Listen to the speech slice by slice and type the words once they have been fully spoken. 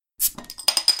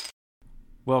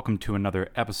Welcome to another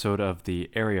episode of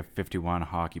the Area 51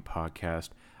 Hockey Podcast.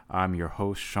 I'm your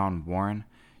host, Sean Warren.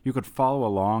 You could follow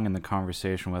along in the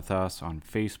conversation with us on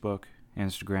Facebook,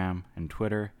 Instagram, and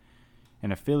Twitter.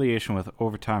 In affiliation with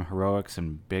Overtime Heroics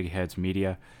and Big Heads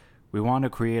Media, we want to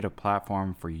create a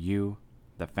platform for you,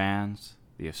 the fans,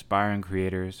 the aspiring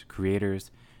creators,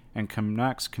 and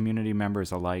Canucks community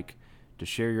members alike to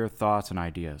share your thoughts and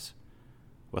ideas.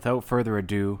 Without further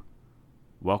ado,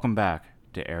 welcome back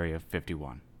to Area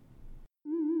 51.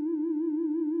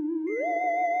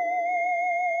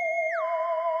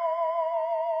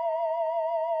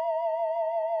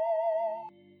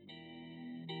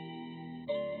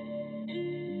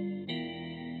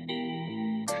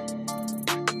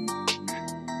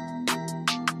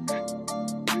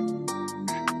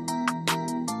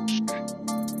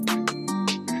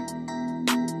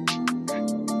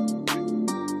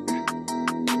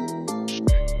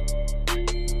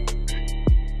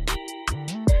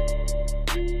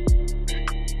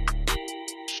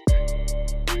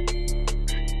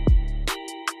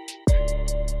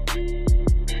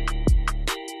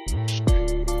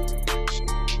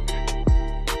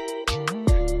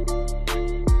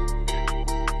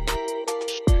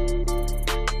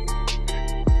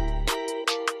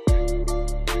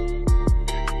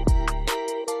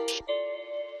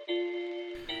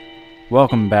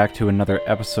 Welcome back to another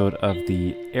episode of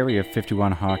the Area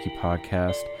 51 Hockey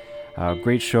Podcast.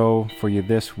 Great show for you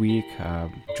this week,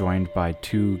 joined by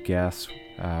two guests,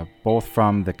 both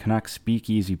from the Canucks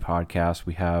Speakeasy podcast.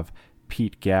 We have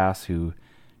Pete Gass, who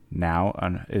now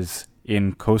is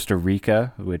in Costa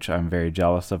Rica, which I'm very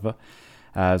jealous of,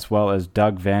 as well as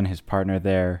Doug Venn, his partner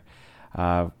there.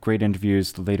 Great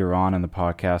interviews later on in the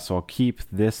podcast, so I'll keep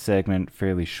this segment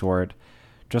fairly short.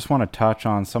 Just want to touch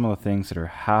on some of the things that are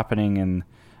happening in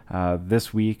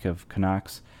this week of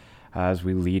Canucks as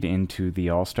we lead into the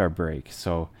All-Star break.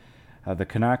 So the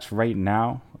Canucks right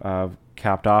now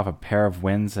capped off a pair of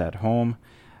wins at home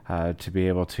to be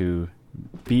able to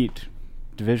beat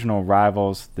divisional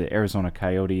rivals, the Arizona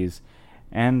Coyotes,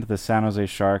 and the San Jose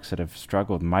Sharks that have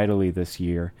struggled mightily this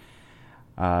year,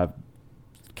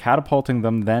 catapulting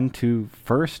them then to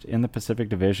first in the Pacific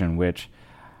Division, which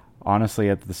honestly,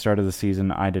 at the start of the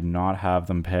season, I did not have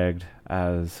them pegged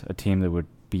as a team that would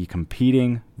be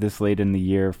competing this late in the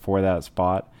year for that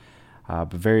spot.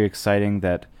 But very exciting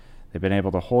that they've been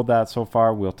able to hold that so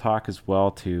far. We'll talk as well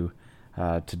to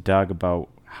Doug about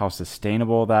how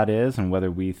sustainable that is and whether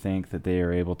we think that they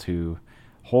are able to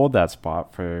hold that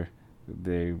spot for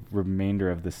the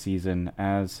remainder of the season,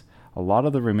 as a lot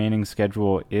of the remaining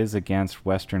schedule is against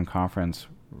Western Conference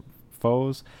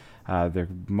foes. They're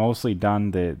mostly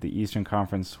done the Eastern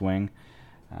Conference swing.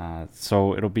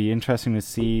 So it'll be interesting to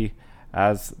see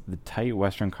as the tight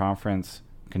Western Conference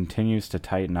continues to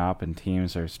tighten up and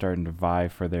teams are starting to vie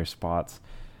for their spots,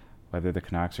 whether the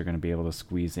Canucks are going to be able to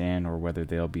squeeze in or whether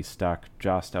they'll be stuck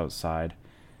just outside.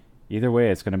 Either way,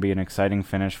 it's going to be an exciting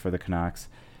finish for the Canucks.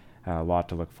 A lot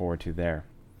to look forward to there.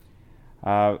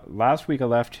 Last week I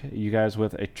left you guys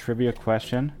with a trivia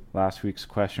question. Last week's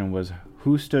question was,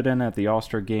 who stood in at the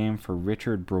All-Star game for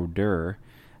Richard Brodeur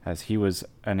as he was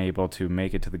unable to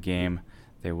make it to the game?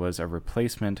 There was a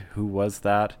replacement. Who was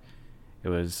that? It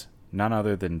was none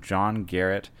other than John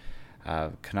Garrett,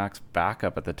 Canucks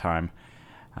backup at the time.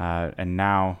 And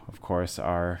now, of course,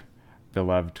 our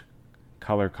beloved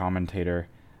color commentator,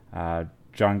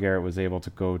 John Garrett, was able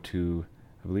to go to,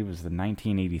 I believe it was the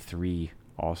 1983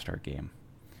 All-Star game.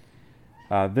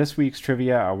 This week's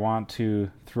trivia, I want to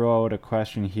throw out a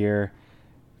question here.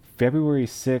 February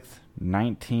 6th,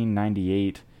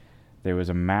 1998, there was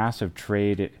a massive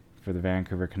trade for the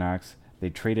Vancouver Canucks. They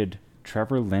traded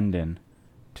Trevor Linden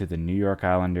to the New York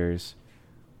Islanders.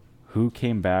 Who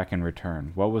came back in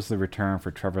return? What was the return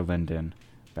for Trevor Linden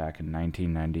back in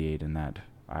 1998 in that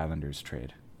Islanders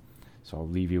trade? So I'll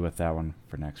leave you with that one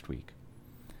for next week.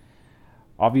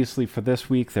 Obviously, for this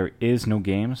week, there is no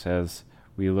games as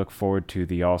we look forward to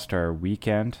the All-Star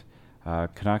weekend.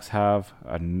 Canucks have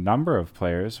a number of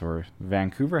players, or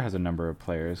Vancouver has a number of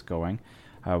players going.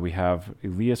 We have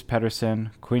Elias Pettersson,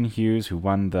 Quinn Hughes, who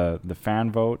won the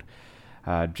fan vote,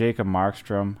 Jacob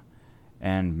Markstrom,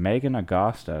 and Megan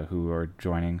Augusta, who are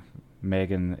joining.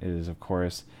 Megan is, of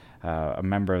course, a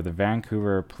member of the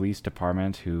Vancouver Police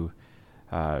Department, who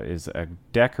is a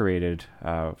decorated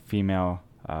female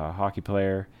hockey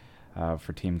player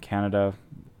for Team Canada.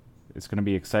 It's going to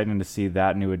be exciting to see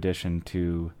that new addition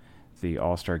to the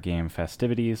All-Star Game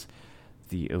festivities,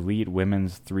 the Elite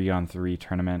Women's 3-on-3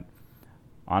 tournament.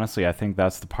 Honestly, I think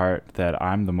that's the part that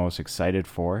I'm the most excited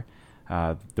for.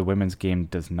 The women's game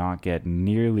does not get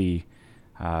nearly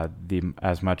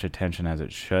as much attention as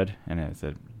it should and as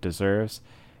it deserves.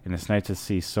 And it's nice to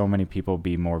see so many people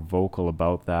be more vocal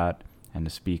about that and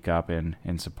to speak up in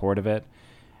support of it.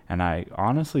 And I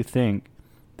honestly think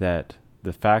that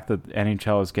the fact that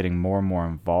NHL is getting more and more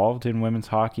involved in women's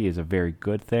hockey is a very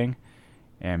good thing,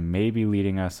 and maybe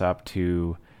leading us up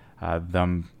to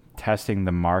them testing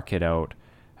the market out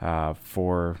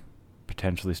for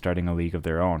potentially starting a league of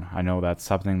their own. I know that's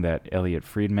something that Elliot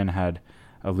Friedman had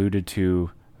alluded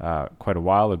to quite a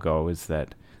while ago, is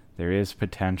that there is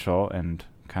potential and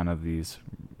kind of these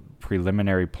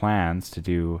preliminary plans to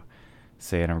do,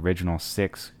 say, an original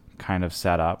six kind of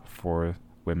setup for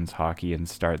women's hockey and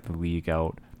start the league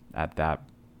out at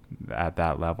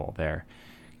that level there,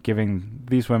 giving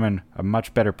these women a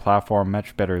much better platform,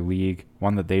 much better league,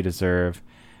 one that they deserve,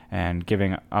 and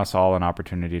giving us all an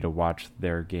opportunity to watch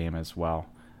their game as well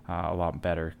a lot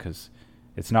better, because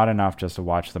it's not enough just to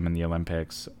watch them in the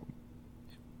Olympics.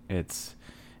 It's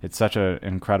such an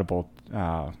incredible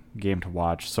game to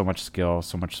watch, so much skill,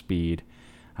 so much speed,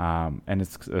 and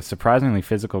it's a surprisingly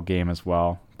physical game as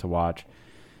well to watch.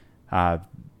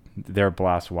 They're a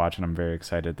blast to watch, and I'm very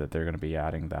excited that they're going to be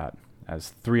adding that,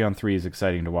 as 3-on-3 is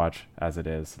exciting to watch as it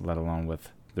is, let alone with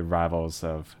the rivals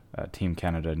of Team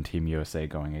Canada and Team USA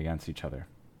going against each other.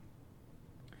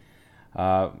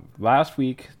 Last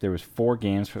week, there was 4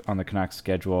 games on the Canucks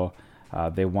schedule.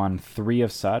 They won 3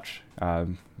 of such.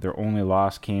 Their only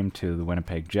loss came to the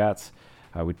Winnipeg Jets.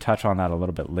 We touch on that a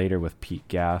little bit later with Pete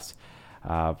Gass.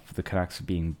 The Canucks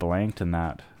being blanked in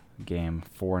that game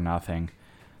 4-0.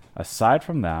 Aside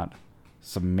from that,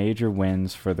 some major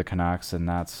wins for the Canucks, and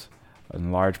that's in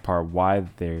large part why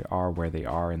they are where they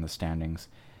are in the standings.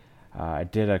 I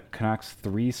did a Canucks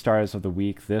 3 stars of the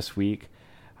week this week.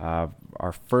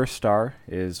 Our first star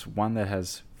is one that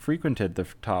has frequented the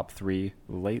top 3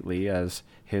 lately, as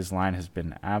his line has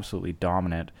been absolutely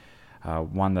dominant.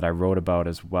 One that I wrote about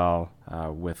as well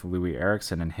with Louis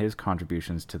Eriksson and his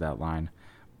contributions to that line.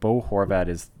 Bo Horvat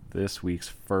is this week's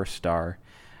first star.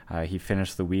 He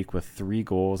finished the week with 3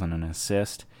 goals and an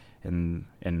assist in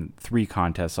 3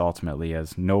 contests ultimately,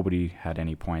 as nobody had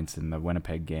any points in the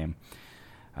Winnipeg game.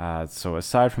 So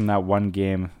aside from that one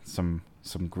game, some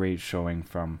great showing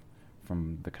from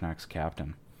the Canucks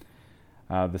captain.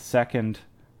 The second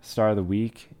star of the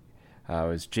week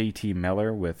was JT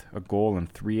Miller with a goal and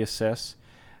 3 assists.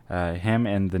 Him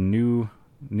and the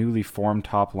newly formed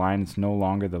top line, it's no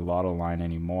longer the Lotto line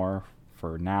anymore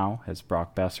for now, as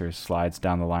Brock Besser slides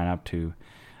down the lineup to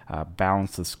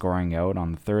balance the scoring out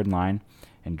on the third line,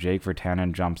 and Jake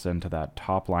Virtanen jumps into that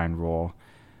top line role,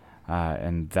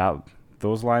 and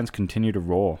those lines continue to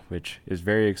roll, which is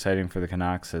very exciting for the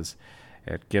Canucks, as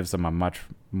it gives them a much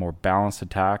more balanced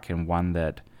attack, and one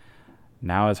that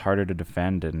now is harder to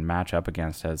defend and match up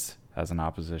against as an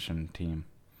opposition team.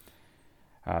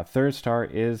 Third star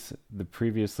is the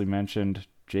previously mentioned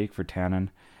Jake Virtanen.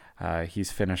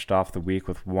 He's finished off the week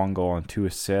with 1 goal and 2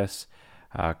 assists.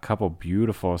 A couple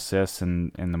beautiful assists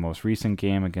in the most recent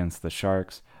game against the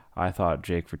Sharks. I thought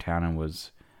Jake Virtanen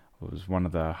was one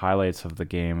of the highlights of the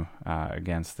game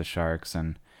against the Sharks,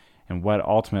 and what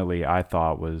ultimately I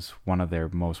thought was one of their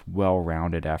most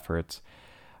well-rounded efforts.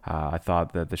 I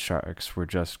thought that the Sharks were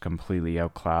just completely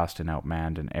outclassed and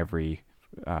outmanned in every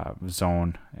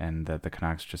zone, and that the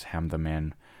Canucks just hemmed them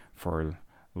in for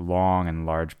long and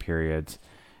large periods.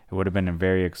 It would have been a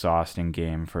very exhausting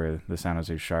game for the San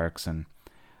Jose Sharks, and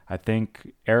I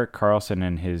think Erik Karlsson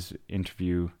in his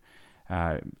interview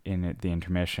in the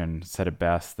intermission said it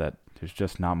best, that there's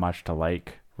just not much to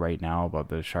like right now about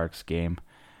the Sharks game,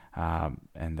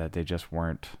 and that they just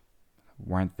weren't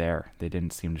there. They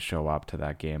didn't seem to show up to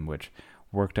that game, which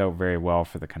worked out very well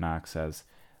for the Canucks, as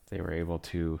they were able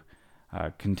to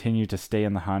continue to stay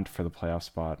in the hunt for the playoff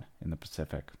spot in the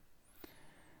Pacific.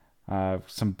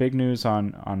 Some big news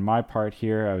on my part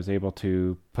here. I was able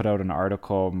to put out an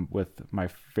article with my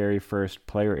very first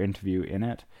player interview in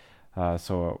it.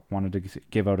 So I wanted to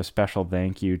give out a special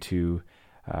thank you to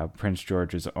Prince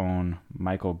George's own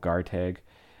Michael Garteg.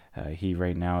 He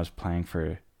right now is playing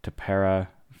for Tappara,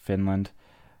 Finland.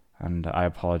 And I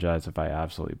apologize if I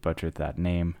absolutely butchered that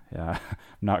name.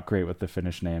 Not great with the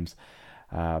Finnish names.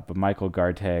 But Michael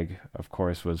Garteg, of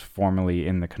course, was formerly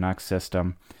in the Canucks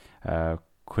system.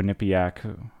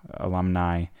 Quinnipiac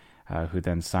alumni, who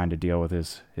then signed a deal with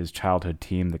his childhood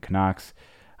team, the Canucks,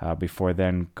 before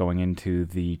then going into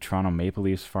the Toronto Maple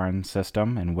Leafs farm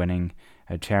system and winning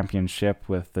a championship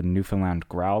with the Newfoundland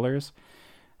Growlers,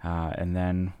 and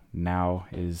then now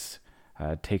is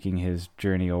taking his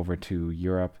journey over to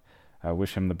Europe.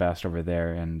 Wish him the best over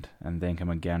there, and thank him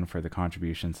again for the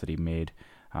contributions that he made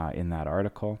in that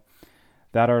article.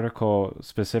 that article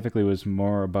specifically was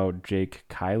more about Jake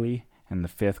Kiley and the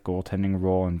 5th goaltending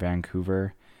role in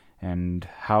Vancouver and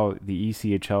how the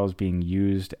ECHL is being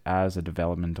used as a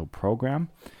developmental program,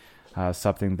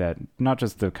 something that not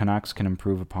just the Canucks can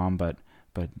improve upon, but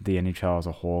the NHL as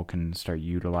a whole can start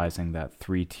utilizing that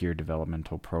 3-tier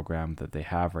developmental program that they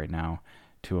have right now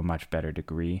to a much better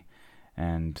degree.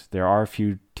 And there are a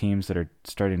few teams that are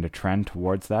starting to trend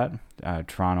towards that,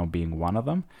 Toronto being one of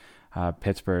them,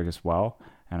 Pittsburgh as well.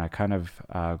 And I kind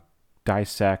of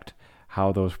dissect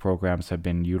how those programs have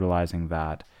been utilizing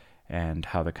that and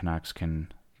how the Canucks can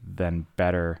then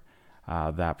better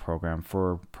that program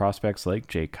for prospects like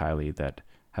Jake Kiley that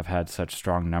have had such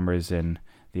strong numbers in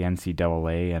the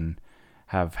NCAA and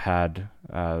have had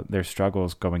their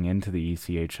struggles going into the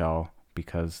ECHL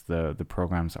because the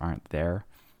programs aren't there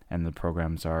and the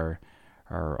programs are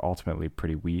ultimately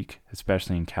pretty weak,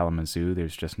 especially in Kalamazoo.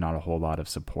 There's just not a whole lot of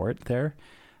support there,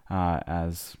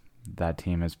 as that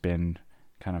team has been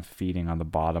kind of feeding on the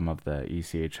bottom of the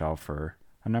ECHL for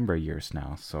a number of years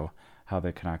now. So how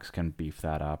the Canucks can beef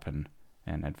that up and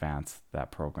advance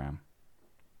that program.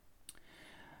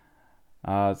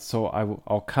 So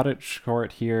I'll cut it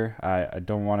short here. I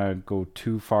don't want to go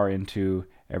too far into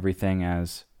everything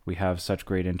as we have such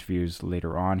great interviews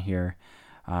later on here.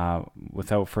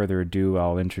 Without further ado,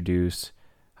 I'll introduce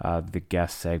the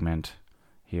guest segment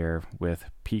here with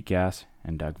Pete Gass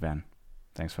and Doug Venn.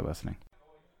 Thanks for listening.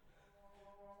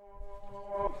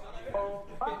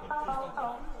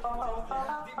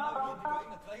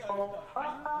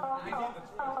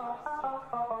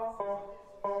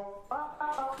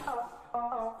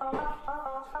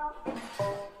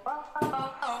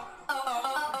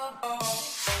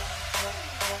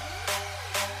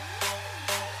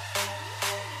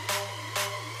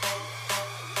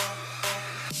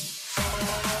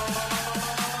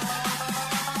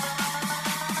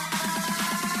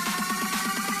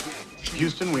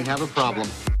 Houston, we have a problem.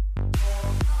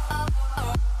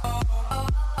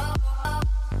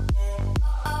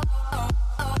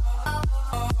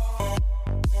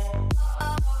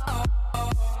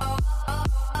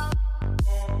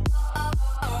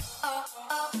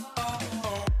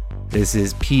 This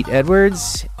is Pete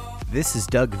Edwards. This is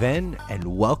Doug Venn,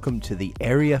 and welcome to the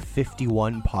Area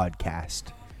 51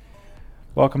 podcast.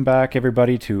 Welcome back,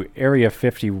 everybody, to Area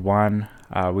 51.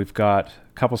 We've got a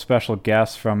couple special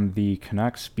guests from the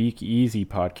Canucks Speak Easy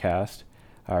podcast.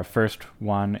 Our first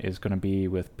one is going to be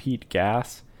with Pete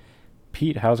Gass.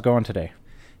 Pete, how's it going today?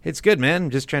 It's good, man. I'm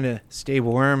just trying to stay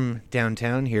warm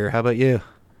downtown here. How about you?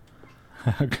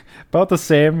 About the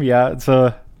same, yeah. It's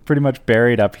pretty much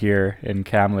buried up here in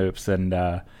Kamloops, and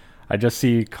I just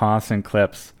see constant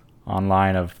clips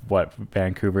online of what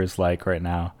Vancouver's like right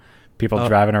now. People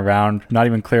driving around, not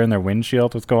even clearing their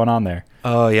windshield. What's going on there?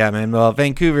 Oh, yeah, man. Well,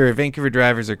 Vancouver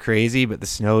drivers are crazy, but the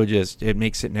snow it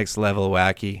makes it next level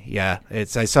wacky. Yeah, I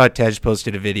saw Tej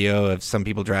posted a video of some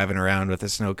people driving around with a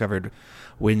snow-covered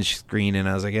windscreen, and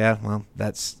I was like, yeah, well,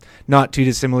 that's not too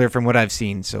dissimilar from what I've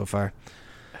seen so far.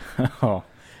 Oh,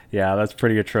 yeah, that's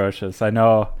pretty atrocious. I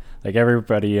know, like,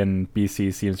 everybody in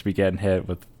BC seems to be getting hit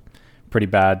with pretty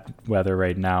bad weather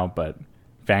right now, but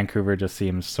Vancouver just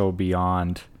seems so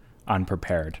beyond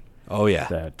unprepared. Oh, yeah.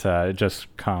 That it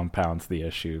just compounds the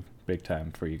issue big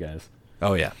time for you guys.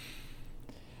 Oh, yeah.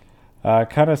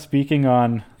 Kind of speaking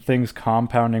on things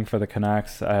compounding for the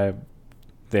Canucks,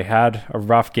 they had a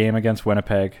rough game against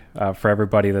Winnipeg. For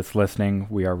everybody that's listening,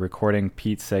 we are recording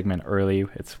Pete's segment early.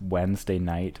 It's Wednesday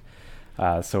night.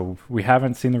 So we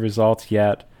haven't seen the results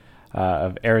yet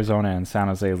of Arizona and San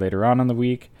Jose later on in the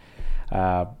week.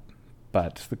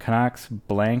 But the Canucks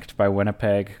blanked by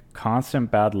Winnipeg,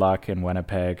 constant bad luck in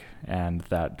Winnipeg, and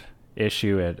that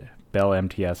issue at Bell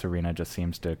MTS Arena just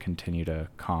seems to continue to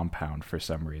compound for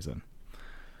some reason.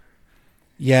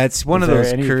 Yeah, it's one of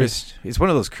those cursed. It's one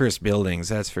of those cursed buildings,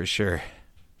 that's for sure.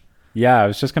 Yeah, I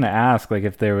was just going to ask, like,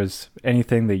 if there was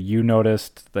anything that you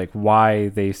noticed, like why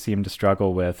they seem to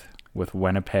struggle with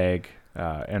Winnipeg,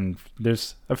 and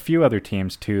there's a few other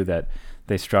teams too that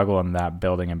they struggle in that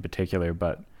building in particular,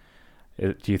 but.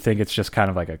 Do you think it's just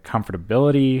kind of like a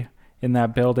comfortability in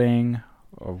that building,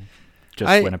 or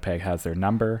just Winnipeg has their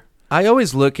number? I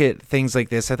always look at things like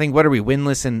this. I think, what are we,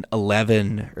 winless in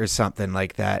 11 or something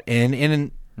like that? And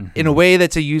in a way,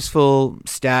 that's a useful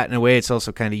stat. In a way, it's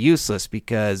also kind of useless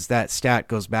because that stat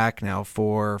goes back now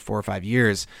for 4 or 5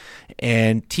 years.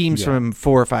 And teams from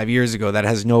 4 or 5 years ago, that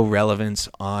has no relevance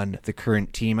on the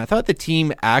current team. I thought the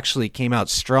team actually came out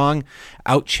strong,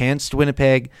 outchanced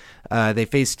Winnipeg. They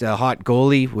faced a hot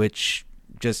goalie, which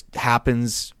just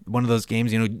happens. One of those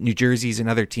games, New Jersey's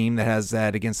another team that has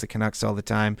that against the Canucks all the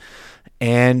time.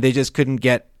 And they just couldn't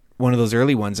get one of those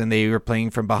early ones, and they were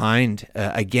playing from behind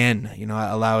again,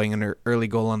 allowing an early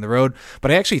goal on the road.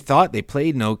 But I actually thought they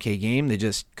played an okay game. They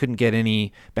just couldn't get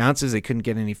any bounces. They couldn't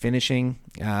get any finishing.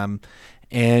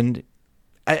 And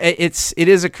it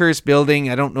is a cursed building.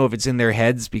 I don't know if it's in their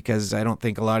heads, because I don't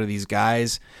think a lot of these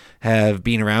guys have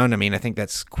been around. I mean, I think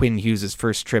that's Quinn Hughes'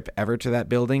 first trip ever to that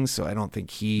building, so I don't think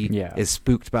he is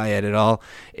spooked by it at all.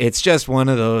 It's just one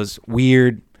of those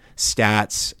weird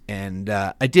stats, and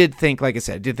I did think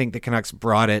the Canucks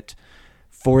brought it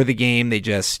for the game. They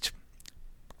just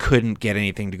couldn't get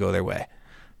anything to go their way.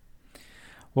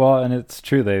 Well, and it's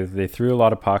true. They threw a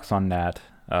lot of pucks on net.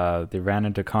 They ran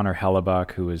into Connor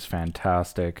Hellebuck, who was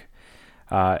fantastic,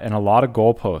 and a lot of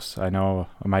goalposts. I know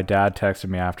my dad texted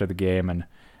me after the game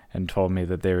and told me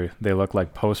that they looked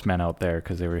like postmen out there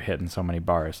because they were hitting so many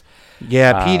bars.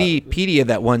 Yeah, Petey had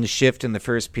that one shift in the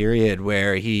first period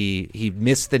where he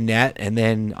missed the net, and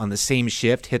then on the same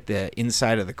shift hit the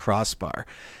inside of the crossbar,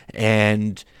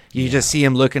 and you just see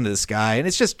him look into the sky, and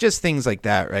it's just things like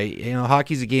that, right?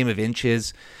 Hockey's a game of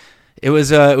inches. It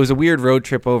was a weird road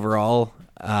trip overall.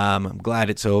 I'm glad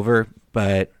it's over,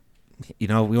 but we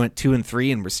went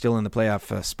 2-3 and we're still in the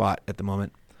playoff spot at the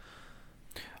moment.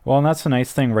 Well, and that's the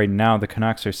nice thing right now. The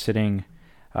Canucks are sitting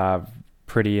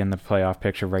pretty in the playoff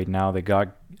picture right now. They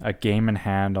got a game in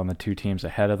hand on the two teams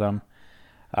ahead of them.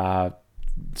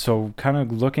 So kind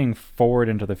of looking forward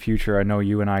into the future, I know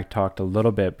you and I talked a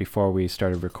little bit before we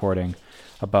started recording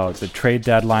about the trade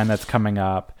deadline that's coming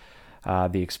up,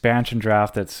 the expansion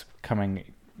draft that's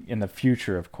coming in the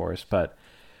future, of course. But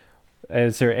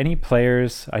is there any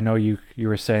players, I know you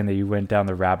were saying that you went down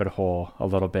the rabbit hole a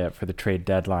little bit for the trade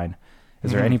deadline.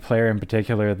 Is there any player in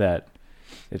particular that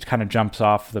it kind of jumps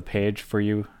off the page for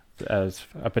you as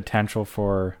a potential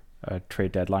for a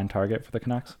trade deadline target for the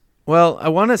Canucks? Well, I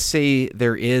want to say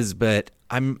there is, but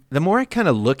the more I kind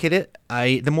of look at it,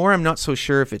 the more I'm not so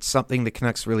sure if it's something the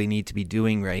Canucks really need to be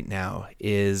doing right now,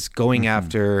 is going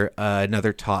after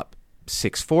another top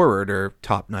 6 forward or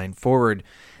top 9 forward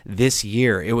this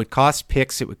year. It would cost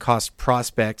picks. It would cost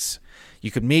prospects. You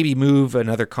could maybe move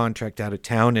another contract out of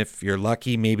town if you're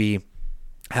lucky, maybe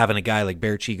having a guy like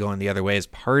Berchi going the other way is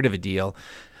part of a deal.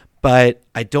 But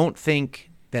I don't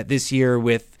think that this year,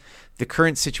 with the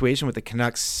current situation with the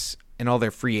Canucks and all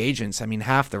their free agents, I mean,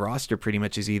 half the roster pretty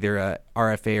much is either a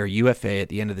RFA or UFA at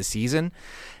the end of the season.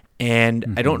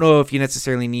 And I don't know if you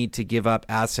necessarily need to give up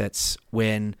assets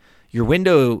when your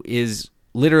window is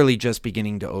literally just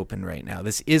beginning to open right now.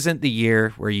 This isn't the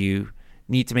year where you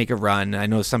need to make a run. I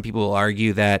know some people will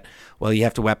argue that, well, you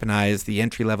have to weaponize the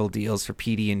entry-level deals for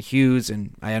Petey and Hughes,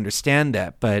 and I understand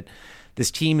that, but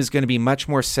this team is going to be much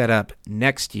more set up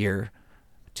next year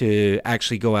to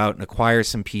actually go out and acquire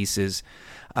some pieces.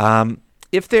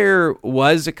 If there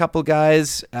was a couple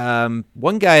guys,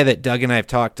 one guy that Doug and I have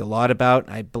talked a lot about,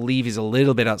 I believe he's a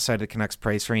little bit outside of the Canucks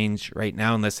price range right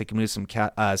now, unless they can move some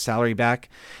salary back,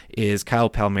 is Kyle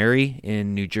Palmieri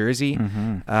in New Jersey.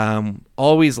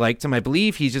 Always liked him. I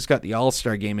believe he's just got the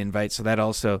All-Star game invite, so that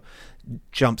also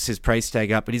jumps his price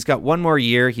tag up. But he's got one more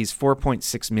year. He's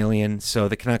 $4.6 million, so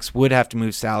the Canucks would have to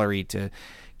move salary to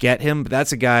get him, but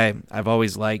that's a guy I've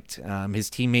always liked.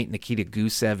 His teammate Nikita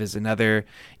Gusev is another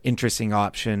interesting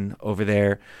option over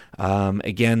there.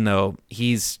 Again, though,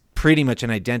 he's pretty much an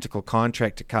identical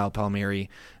contract to Kyle Palmieri,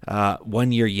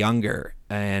 1 year younger,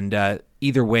 and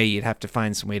either way, you'd have to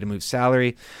find some way to move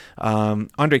salary.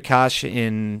 Andre Kash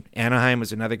in Anaheim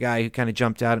was another guy who kind of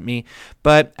jumped out at me,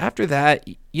 but after that,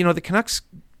 the Canucks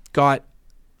got.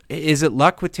 Is it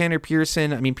luck with Tanner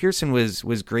Pearson? I mean, Pearson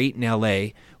was great in LA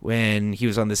when he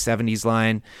was on the 70s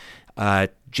line.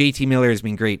 JT Miller has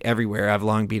been great everywhere. I've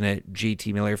long been a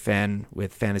JT Miller fan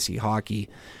with fantasy hockey.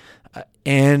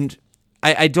 And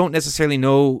I don't necessarily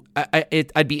know.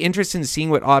 I'd be interested in seeing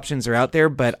what options are out there,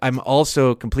 but I'm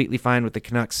also completely fine with the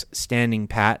Canucks standing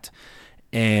pat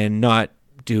and not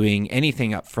doing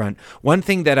anything up front. One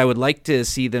thing that I would like to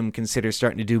see them consider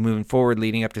starting to do moving forward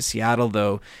leading up to Seattle,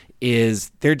 though, is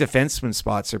their defenseman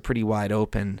spots are pretty wide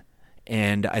open.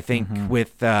 And I think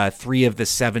with 3 of the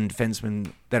 7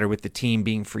 defensemen that are with the team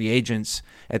being free agents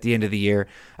at the end of the year,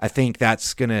 I think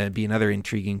that's going to be another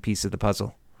intriguing piece of the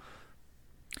puzzle.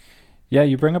 Yeah,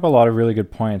 you bring up a lot of really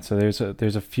good points. So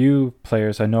there's a few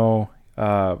players. I know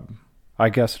I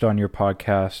guessed on your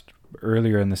podcast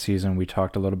earlier in the season, we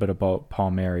talked a little bit about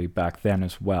Palmieri back then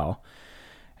as well.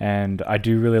 And I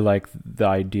do really like the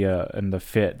idea and the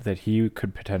fit that he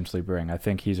could potentially bring. I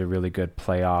think he's a really good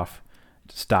playoff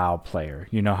style player.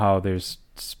 You know how there's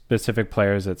specific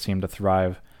players that seem to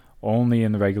thrive only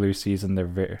in the regular season.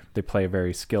 They play a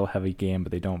very skill-heavy game,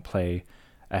 but they don't play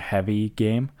a heavy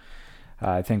game.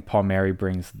 I think Palmieri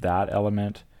brings that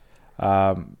element.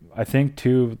 I think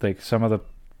too, like some of the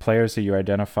players that you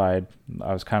identified,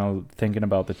 I was kind of thinking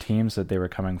about the teams that they were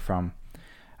coming from.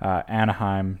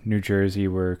 Anaheim, New Jersey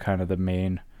were kind of the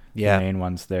main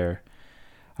ones there.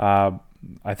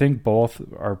 I think both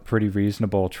are pretty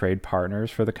reasonable trade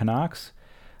partners for the Canucks.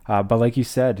 But like you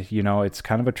said, it's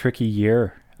kind of a tricky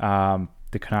year.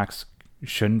 The Canucks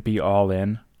shouldn't be all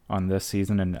in on this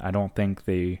season, and I don't think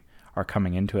they are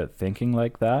coming into it thinking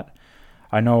like that.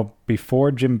 I know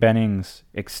before Jim Benning's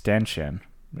extension,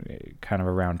 kind of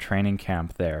around training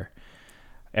camp there,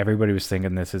 everybody was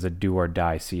thinking this is a do or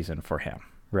die season for him,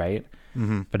 right?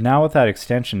 Mm-hmm. But now with that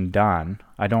extension done,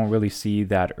 I don't really see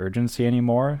that urgency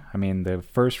anymore. I mean, the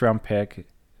first round pick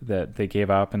that they gave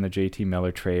up in the JT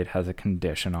Miller trade has a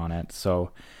condition on it.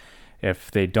 So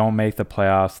if they don't make the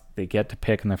playoffs, they get to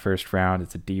pick in the first round.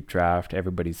 It's a deep draft.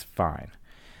 Everybody's fine.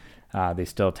 They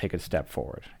still take a step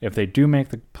forward. If they do make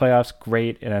the playoffs,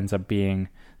 great. It ends up being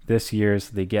this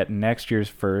year's. They get next year's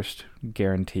first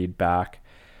guaranteed back.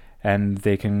 And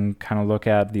they can kind of look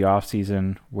at the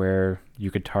offseason where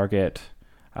you could target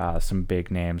some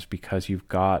big names because you've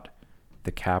got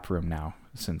the cap room now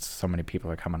since so many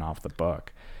people are coming off the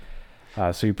book.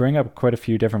 So you bring up quite a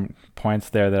few different points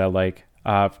there that I like.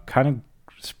 Kind of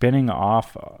spinning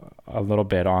off a little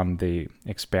bit on the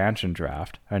expansion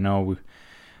draft. I know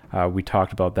we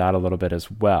talked about that a little bit as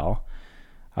well.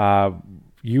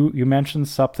 You mentioned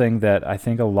something that I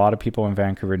think a lot of people in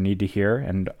Vancouver need to hear,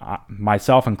 and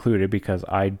myself included, because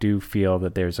I do feel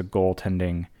that there's a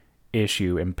goaltending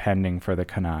issue impending for the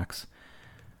Canucks.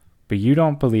 But you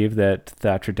don't believe that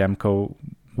Thatcher Demko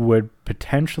would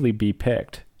potentially be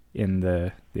picked in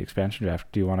the expansion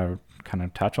draft. Do you want to kind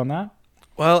of touch on that?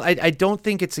 Well, I don't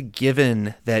think it's a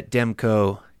given that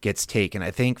Demko gets taken.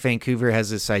 I think Vancouver has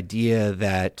this idea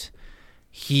that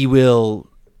he will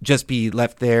just be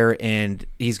left there and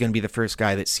he's going to be the first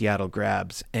guy that Seattle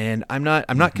grabs. And I'm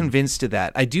not convinced of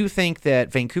that. I do think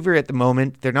that Vancouver at the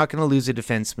moment, they're not going to lose a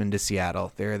defenseman to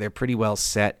Seattle. They're pretty well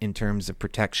set in terms of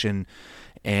protection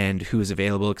and who is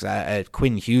available, because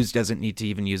Quinn Hughes doesn't need to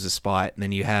even use a spot. And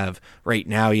then you have, right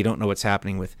now, you don't know what's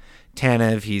happening with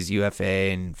Tanev, he's UFA,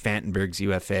 and Fantenberg's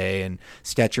UFA, and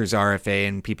Stetcher's RFA,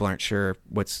 and people aren't sure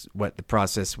what the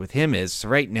process with him is. So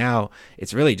right now,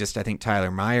 it's really just, I think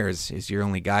Tyler Myers is your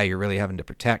only guy you're really having to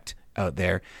protect out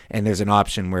there, and there's an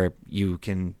option where you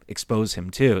can expose him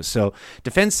too. So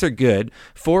defense are good.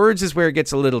 Forwards is where it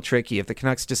gets a little tricky. If the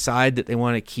Canucks decide that they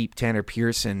want to keep Tanner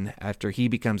Pearson after he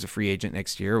becomes a free agent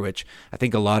next year, which I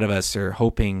think a lot of us are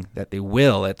hoping that they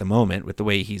will at the moment with the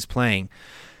way he's playing,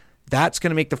 that's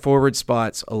going to make the forward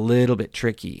spots a little bit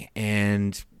tricky.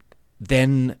 And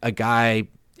then a guy,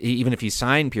 even if you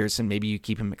sign Pearson, maybe you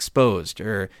keep him exposed.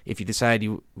 Or if you decide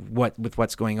with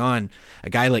what's going on, a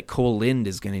guy like Cole Lind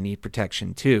is going to need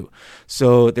protection too.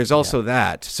 So there's also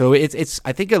that. So it's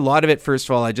I think a lot of it, first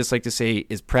of all, I just like to say,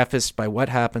 is prefaced by what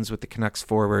happens with the Canucks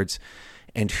forwards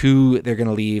and who they're going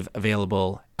to leave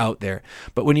available out there.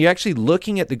 But when you're actually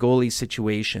looking at the goalie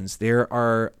situations, there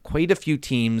are quite a few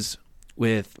teams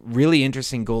with really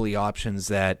interesting goalie options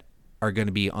that are going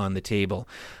to be on the table.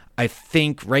 I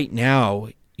think right now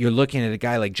you're looking at a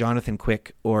guy like Jonathan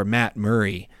Quick or Matt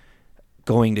Murray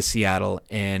going to Seattle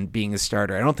and being a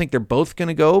starter. I don't think they're both going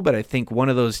to go, but I think one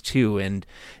of those two, and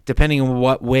depending on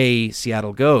what way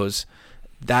Seattle goes,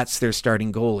 that's their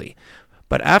starting goalie.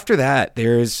 But after that,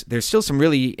 there's still some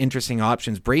really interesting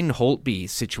options. Braden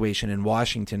Holtby's situation in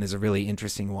Washington is a really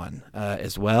interesting one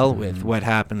as well, with what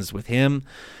happens with him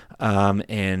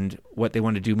and what they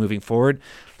want to do moving forward.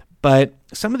 But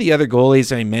some of the other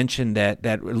goalies I mentioned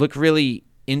that look really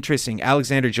interesting.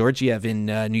 Alexander Georgiev in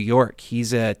New York.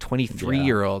 He's a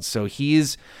 23-year-old, so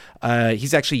he's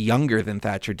actually younger than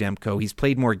Thatcher Demko. He's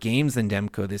played more games than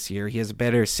Demko this year. He has a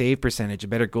better save percentage, a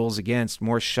better goals against,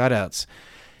 more shutouts.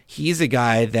 He's a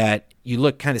guy that you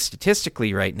look kind of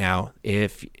statistically right now,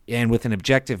 and with an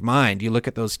objective mind, you look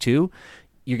at those two,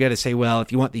 you got to say, well,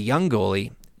 if you want the young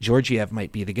goalie, Georgiev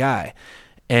might be the guy.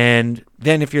 And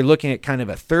then if you're looking at kind of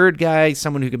a third guy,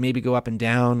 someone who could maybe go up and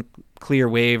down, clear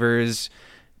waivers,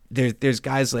 there's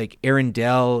guys like Aaron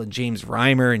Dell and James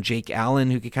Reimer and Jake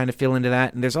Allen who could kind of fill into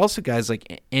that. And there's also guys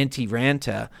like Antti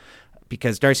Ranta,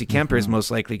 because Darcy Kemper is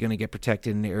most likely going to get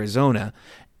protected in Arizona.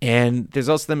 And there's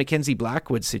also the Mackenzie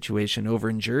Blackwood situation over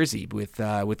in Jersey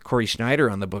with Corey Schneider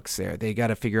on the books there. They got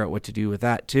to figure out what to do with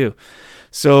that too.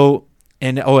 So,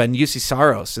 and UC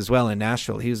Saros as well in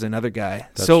Nashville. He was another guy.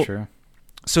 That's true.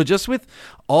 So just with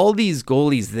all these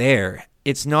goalies there,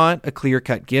 it's not a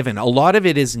clear-cut given. A lot of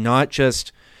it is not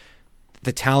just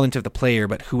the talent of the player,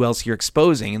 but who else you're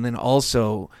exposing, and then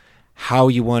also how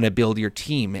you want to build your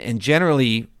team. And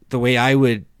generally, the way I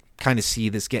would kind of see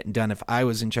this getting done if I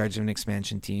was in charge of an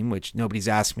expansion team, which nobody's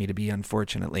asked me to be,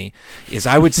 unfortunately, is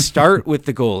I would start with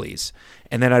the goalies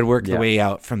and then I'd work the way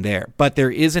out from there. But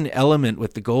there is an element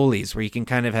with the goalies where you can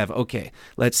kind of have, okay,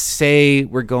 let's say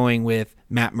we're going with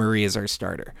Matt Murray as our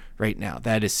starter right now.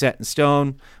 That is set in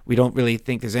stone. We don't really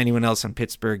think there's anyone else in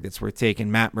Pittsburgh that's worth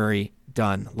taking. Matt Murray,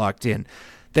 done, locked in.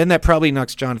 Then that probably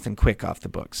knocks Jonathan Quick off the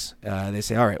books. They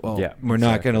say, all right, well, we're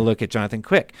not going to look at Jonathan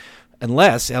Quick.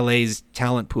 Unless LA's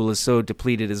talent pool is so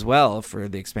depleted as well for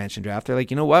the expansion draft. They're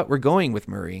like, you know what? We're going with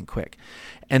Murray and Quick.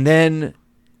 And then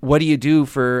what do you do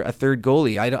for a third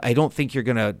goalie? I don't think you're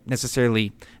going to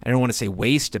necessarily, I don't want to say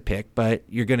waste a pick, but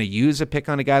you're going to use a pick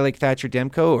on a guy like Thatcher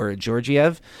Demko or a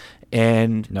Georgiev.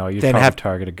 And no, you'd then probably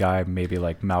target a guy maybe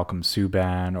like Malcolm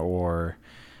Subban or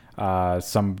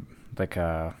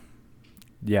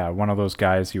one of those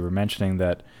guys you were mentioning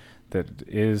that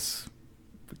is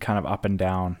kind of up and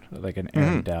down, like an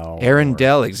Aaron Dell. Aaron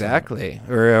Dell, exactly.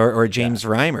 Or James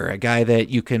Reimer, a guy that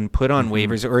you can put on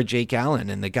waivers, or Jake Allen,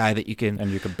 and the guy that you can...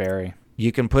 And you can bury.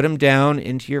 You can put him down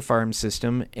into your farm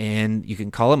system, and you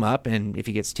can call him up, and if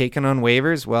he gets taken on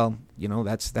waivers, well,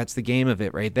 that's the game of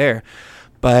it right there.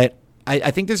 But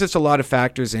I think there's just a lot of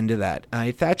factors into that.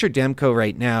 Thatcher Demko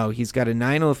right now, he's got a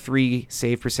 .903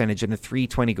 save percentage and a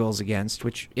 .320 goals against,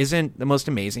 which isn't the most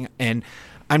amazing. And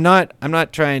I'm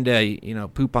not trying to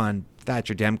poop on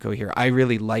Thatcher Demko here. I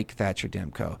really like Thatcher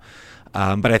Demko,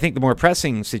 but I think the more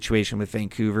pressing situation with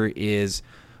Vancouver is,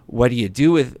 what do you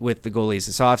do with the goalies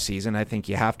this offseason? I think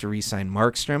you have to re-sign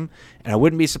Markstrom, and I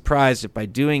wouldn't be surprised if by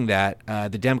doing that,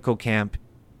 the Demko camp,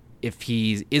 if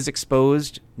he is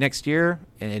exposed next year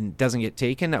and doesn't get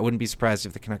taken, I wouldn't be surprised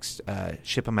if the Canucks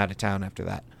ship him out of town after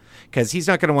that, because he's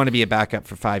not going to want to be a backup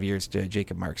for 5 years to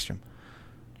Jacob Markstrom.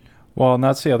 Well, and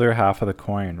that's the other half of the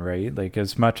coin, right? Like,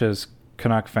 as much as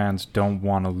Canuck fans don't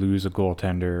want to lose a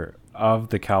goaltender of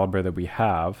the caliber that we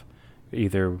have,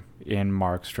 either in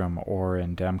Markstrom or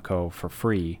in Demko for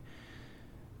free,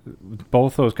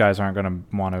 both those guys aren't going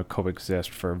to want to coexist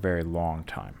for a very long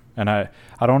time. And I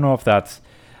don't know if that's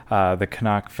the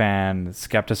Canuck fan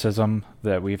skepticism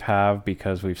that we've have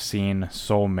because we've seen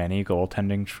so many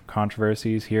goaltending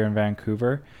controversies here in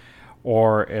Vancouver,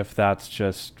 or if that's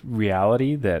just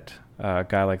reality that a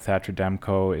guy like Thatcher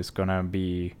Demko is going to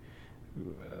be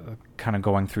kind of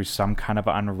going through some kind of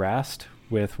unrest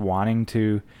with wanting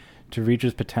to reach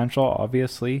his potential,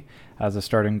 obviously, as a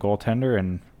starting goaltender.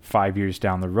 And 5 years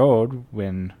down the road,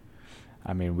 when,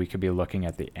 we could be looking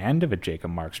at the end of a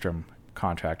Jacob Markstrom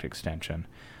contract extension,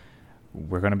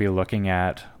 we're going to be looking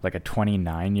at like a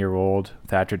 29-year-old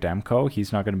Thatcher Demko.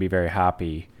 He's not going to be very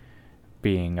happy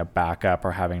being a backup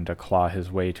or having to claw his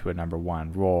way to a number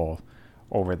one role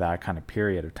over that kind of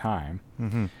period of time.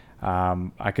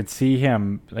 I could see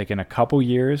him, like, in a couple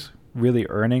years really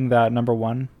earning that number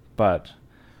one, but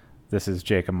this is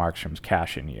Jacob Markstrom's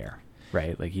cash-in year,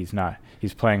 right? Like, he's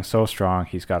playing so strong.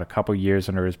 He's got a couple years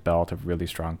under his belt of really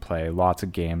strong play, lots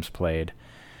of games played.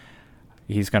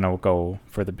 He's going to go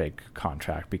for the big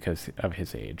contract because of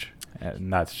his age,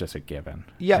 and that's just a given.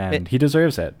 Yeah, and he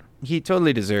deserves it. He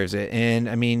totally deserves it. And,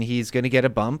 he's going to get a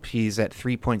bump. He's at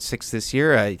 3.6 this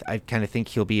year. I kind of think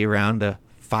he'll be around the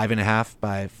 5.5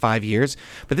 by 5 years.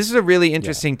 But this is a really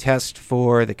interesting test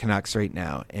for the Canucks right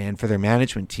now and for their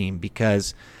management team,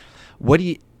 because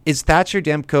is Thatcher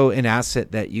Demko an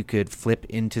asset that you could flip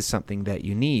into something that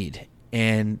you need?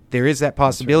 And there is that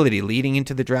possibility leading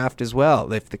into the draft as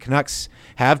well. If the Canucks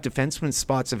have defenseman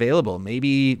spots available,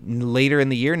 maybe later in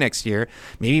the year next year,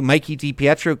 maybe Mikey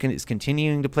DiPietro is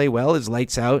continuing to play well, is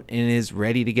lights out, and is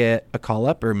ready to get a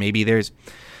call-up, or maybe there's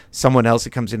someone else that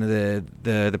comes into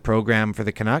the program for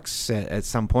the Canucks at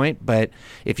some point. But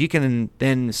if you can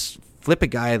then flip a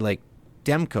guy like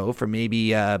Demko for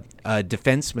maybe a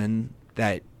defenseman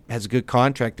that has a good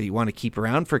contract that you want to keep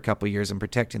around for a couple of years and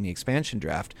protect in the expansion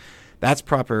draft, that's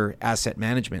proper asset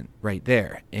management right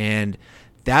there. And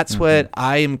that's what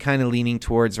I am kind of leaning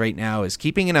towards right now, is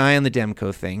keeping an eye on the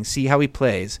Demko thing, see how he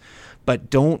plays, but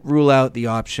don't rule out the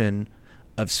option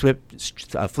of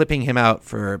flipping him out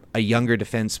for a younger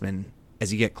defenseman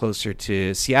as you get closer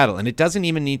to Seattle. And it doesn't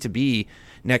even need to be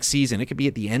next season. It could be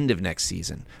at the end of next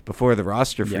season before the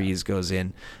roster freeze goes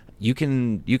in. You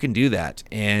can do that.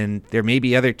 And there may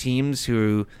be other teams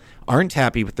who aren't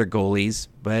happy with their goalies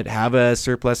but have a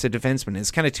surplus of defensemen.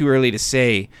 It's kind of too early to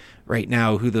say right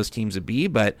now who those teams would be,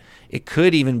 but it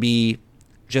could even be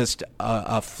just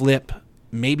a flip.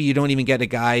 Maybe you don't even get a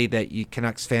guy that you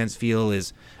Canucks fans feel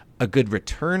is a good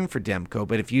return for Demko,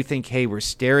 but if you think, hey, we're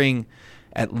staring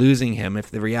at losing him, if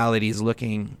the reality is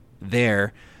looking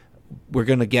there, we're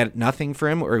going to get nothing for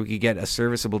him, or we could get a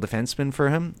serviceable defenseman for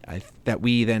him that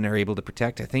we then are able to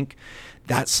protect. I think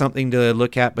that's something to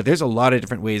look at. But there's a lot of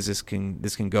different ways this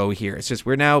can go here. It's just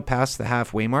we're now past the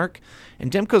halfway mark,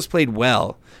 and Demko's played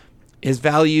well. His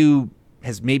value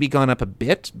has maybe gone up a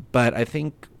bit, but I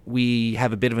think we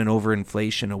have a bit of an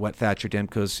overinflation of what Thatcher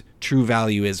Demko's true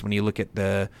value is when you look at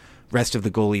the rest of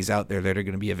the goalies out there that are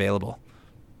going to be available.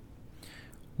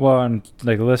 Well, and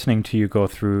like listening to you go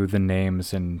through the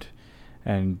names and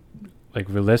like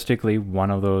realistically, one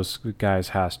of those guys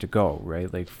has to go,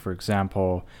 right? Like for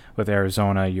example, with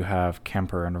Arizona, you have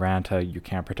Kemper and Ranta. You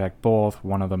can't protect both.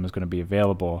 One of them is going to be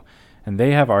available, and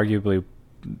they have arguably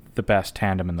the best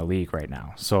tandem in the league right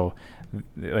now. So,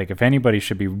 like if anybody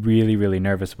should be really, really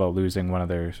nervous about losing one of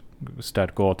their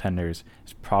stud goaltenders,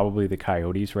 it's probably the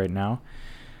Coyotes right now.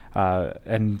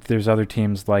 And there's other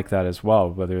teams like that as well,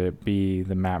 whether it be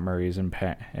the Matt Murrays in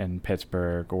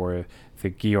Pittsburgh or the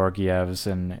Georgievs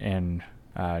in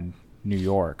New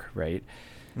York, right?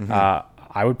 Mm-hmm.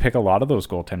 I would pick a lot of those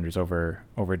goaltenders over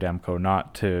Demko,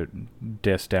 not to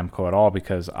diss Demko at all,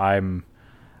 because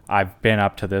I've been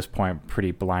up to this point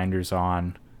pretty blinders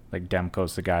on, like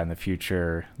Demko's the guy in the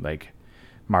future, like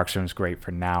Markstrom's great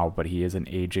for now, but he is an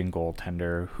aging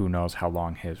goaltender. Who knows how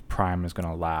long his prime is going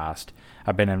to last.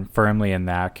 I've been firmly in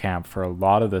that camp for a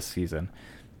lot of this season.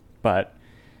 But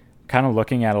kind of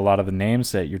looking at a lot of the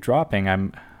names that you're dropping,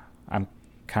 I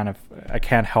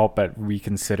can't help but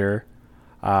reconsider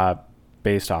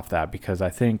based off that, because I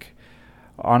think,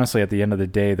 honestly, at the end of the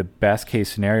day, the best case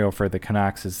scenario for the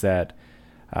Canucks is that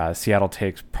Seattle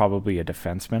takes probably a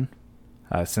defenseman,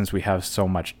 since we have so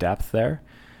much depth there.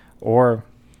 Or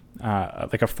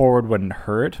like a forward wouldn't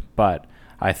hurt, but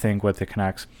I think with the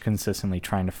Canucks consistently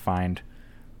trying to find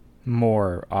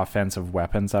more offensive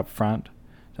weapons up front,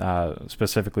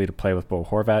 specifically to play with Bo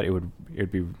Horvat, it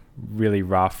would be really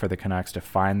rough for the Canucks to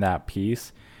find that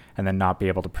piece and then not be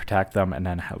able to protect them and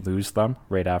then lose them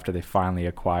right after they finally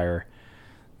acquire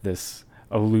this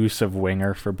elusive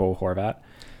winger for Bo Horvat.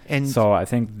 And so I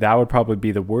think that would probably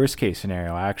be the worst case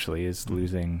scenario, actually, is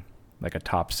losing like a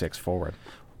top 6 forward.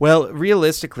 Well,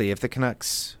 realistically, if the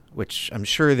Canucks, which I'm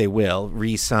sure they will,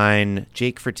 re-sign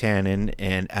Jake Virtanen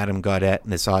and Adam Gaudette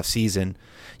in this offseason,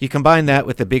 you combine that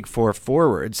with the big 4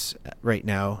 forwards right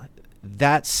now,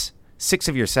 that's 6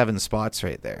 of your 7 spots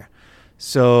right there.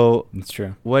 So that's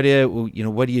true. What do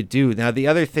you do? Now, the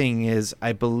other thing is,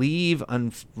 I believe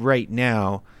right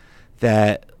now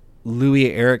that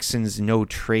Louis Eriksson's no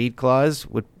trade clause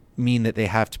would mean that they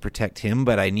have to protect him,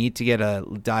 but I need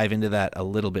to dive into that a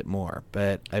little bit more.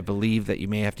 But I believe that you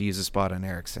may have to use a spot on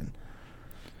Eriksson.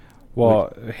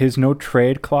 Well, his no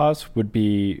trade clause would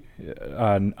be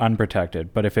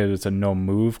unprotected, but if it was a no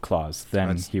move clause,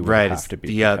 then he would have to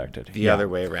be protected. The other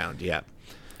way around, yeah.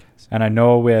 And I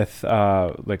know with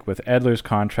with Edler's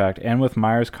contract and with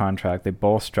Meyer's contract, they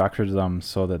both structured them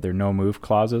so that they're no move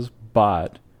clauses,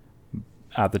 but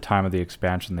at the time of the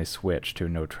expansion, they switched to a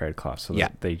no trade clause so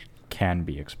that they can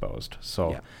be exposed.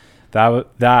 So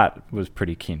that was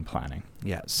pretty keen planning.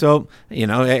 Yeah. So,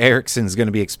 Eriksson's going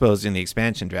to be exposed in the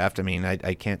expansion draft. I mean,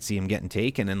 I can't see him getting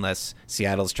taken unless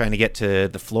Seattle's trying to get to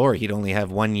the floor. He'd only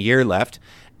have 1 year left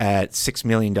at $6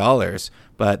 million,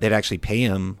 but they'd actually pay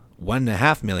him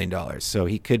 $1.5 million. So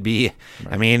he could be,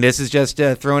 right. I mean, this is just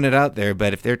throwing it out there,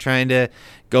 but if they're trying to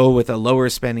go with a lower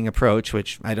spending approach,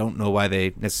 which I don't know why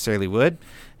they necessarily would,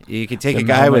 you could take a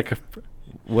guy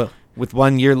with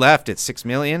 1 year left at $6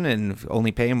 million and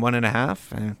only pay him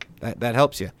 $1.5 million. That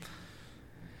helps you.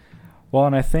 Well,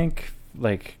 and I think,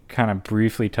 kind of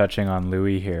briefly touching on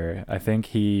Louis here, I think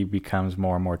he becomes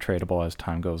more and more tradable as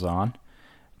time goes on,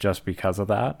 just because of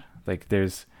that.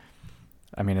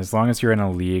 As long as you're in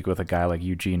a league with a guy like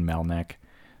Eugene Melnyk,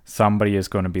 somebody is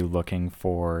going to be looking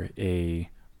for a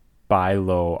buy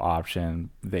low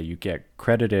option that you get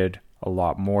credited a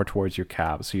lot more towards your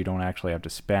cap, so you don't actually have to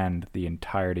spend the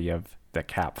entirety of the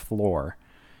cap floor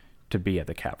to be at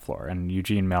the cap floor. And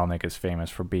Eugene Melnyk is famous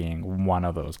for being one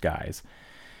of those guys.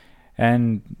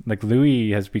 And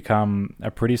Louis has become a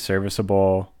pretty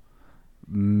serviceable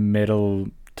middle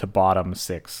to bottom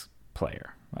 6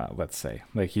 player. Let's say,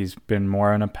 he's been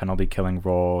more in a penalty killing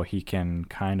role. He's been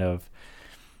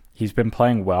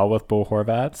playing well with Bo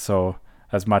Horvat. So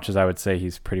as much as I would say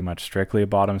he's pretty much strictly a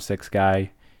bottom 6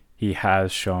 guy, he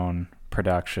has shown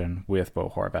production with Bo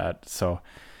Horvat. So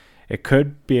it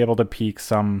could be able to pique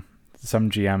some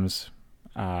GM's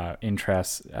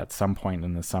interest at some point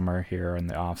in the summer here in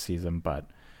the off season. But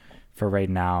for right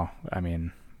now,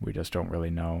 we just don't really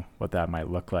know what that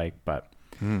might look like. But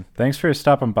thanks for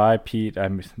stopping by, Pete.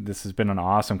 This has been an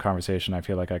awesome conversation. I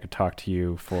feel like I could talk to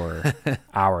you for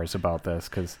hours about this,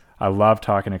 because I love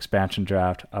talking expansion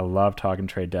draft. I love talking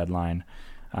trade deadline.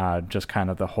 Just kind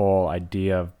of the whole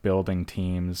idea of building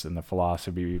teams and the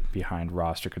philosophy behind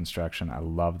roster construction. I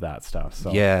love that stuff.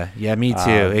 So yeah, me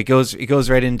too. It goes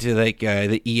right into like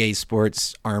the EA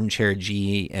Sports armchair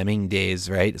GMing days,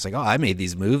 right? It's like, oh, I made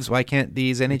these moves. Why can't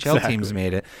these NHL teams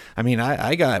made it? I mean,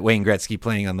 I got Wayne Gretzky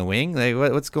playing on the wing. Like,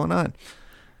 what's going on?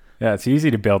 Yeah, it's easy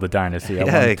to build a dynasty. I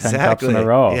won 10 cups in a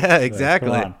row. Yeah,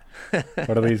 exactly. Like,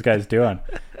 what are these guys doing?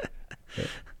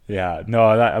 Yeah, no,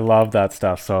 I love that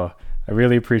stuff. So I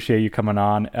really appreciate you coming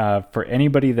on. For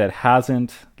anybody that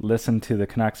hasn't listened to the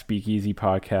Canucks Speakeasy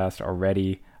podcast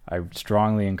already, I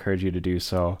strongly encourage you to do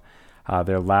so.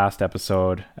 Their last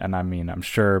episode, and I mean, I'm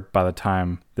sure by the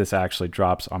time this actually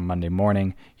drops on Monday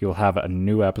morning, you'll have a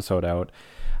new episode out.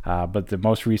 But the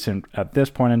most recent at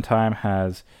this point in time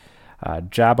has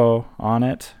Jabo on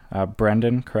it.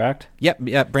 Brendan, correct?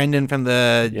 Yep. Brendan from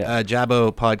the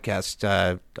Jabo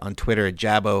podcast on Twitter,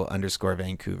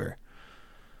 Jabo_Vancouver.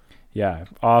 Yeah,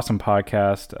 awesome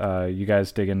podcast. You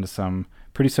guys dig into some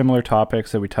pretty similar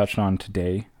topics that we touched on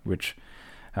today, which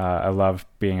I love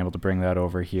being able to bring that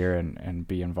over here and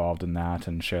be involved in that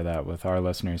and share that with our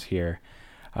listeners here.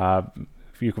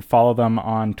 You can follow them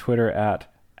on Twitter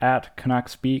at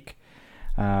Canucks Speak.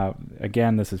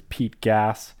 Again, this is Pete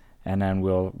Gass. And then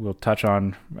we'll touch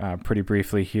on pretty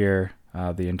briefly here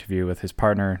the interview with his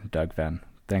partner, Doug Venn.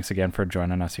 Thanks again for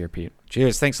joining us here, Pete.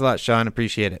 Cheers. Thanks a lot, Sean.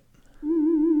 Appreciate it.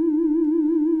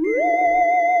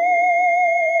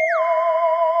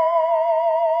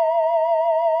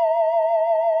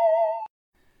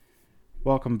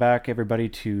 Welcome back, everybody,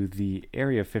 to the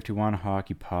Area 51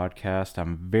 Hockey Podcast.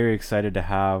 I'm very excited to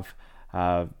have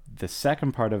the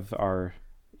second part of our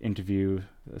interview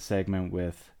segment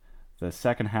with the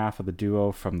second half of the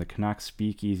duo from the Canucks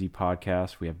Speakeasy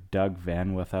podcast. We have Doug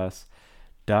Venn with us.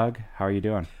 Doug, how are you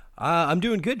doing? I'm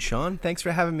doing good, Sean. Thanks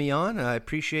for having me on. I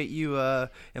appreciate you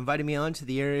inviting me on to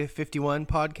the Area 51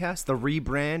 podcast, the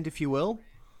rebrand, if you will.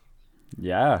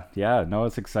 Yeah. No,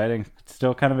 it's exciting.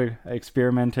 Still kind of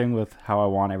experimenting with how I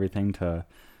want everything to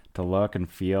look and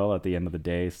feel at the end of the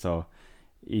day. So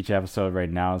each episode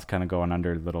right now is kind of going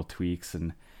under little tweaks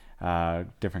and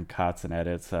different cuts and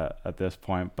edits at this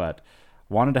point, but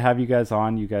wanted to have you guys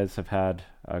on. You guys have had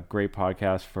a great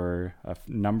podcast for a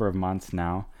number of months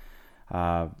now.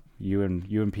 You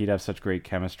and Pete have such great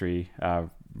chemistry.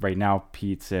 Right now,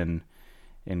 Pete's in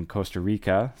Costa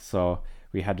Rica, so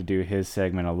we had to do his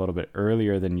segment a little bit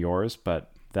earlier than yours,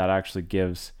 but that actually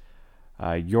gives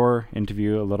your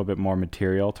interview a little bit more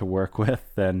material to work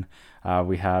with than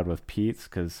we had with Pete's,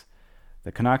 because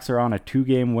the Canucks are on a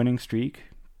 2-game winning streak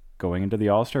going into the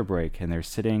All-Star break, and they're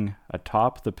sitting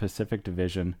atop the Pacific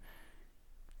Division.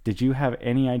 Did you have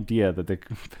any idea that the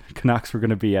Canucks were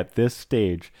going to be at this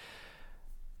stage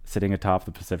sitting atop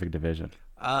the Pacific Division?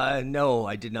 No,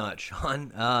 I did not,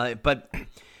 Sean. But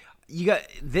you got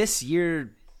this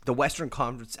year, the Western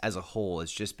Conference as a whole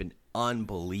has just been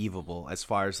unbelievable as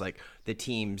far as like the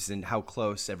teams and how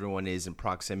close everyone is in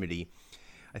proximity.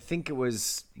 I think it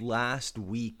was last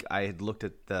week I had looked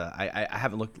at I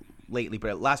haven't looked lately,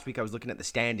 but last week I was looking at the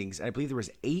standings, and I believe there was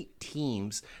 8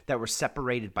 teams that were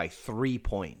separated by 3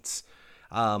 points.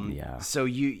 So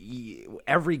you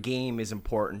every game is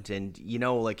important, and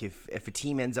like if a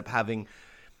team ends up having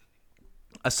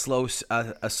a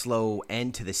slow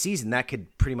end to the season, that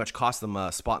could pretty much cost them a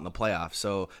spot in the playoffs.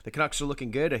 So the Canucks are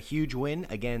looking good. A huge win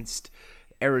against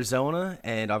Arizona,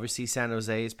 and obviously San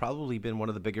Jose has probably been one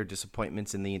of the bigger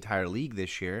disappointments in the entire league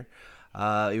this year.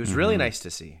 It was really nice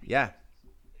to see. Yeah.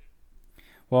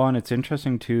 Well, and it's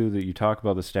interesting, too, that you talk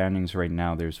about the standings right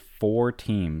now. There's 4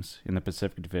 teams in the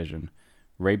Pacific Division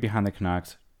right behind the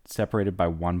Canucks, separated by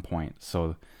 1 point.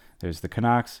 So there's the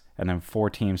Canucks and then 4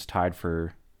 teams tied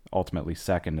for ultimately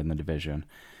second in the division.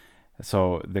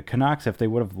 So the Canucks, if they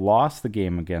would have lost the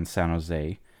game against San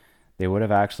Jose, they would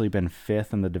have actually been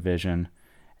 5th in the division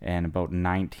and about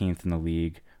 19th in the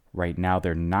league. Right now,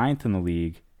 they're 9th in the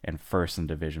league and 1st in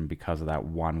the division because of that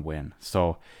one win.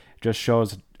 So it just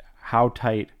shows how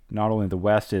tight not only the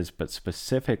West is, but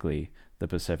specifically the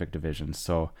Pacific Division.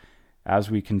 So as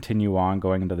we continue on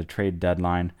going into the trade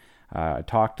deadline, I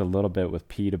talked a little bit with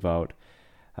Pete about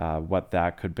what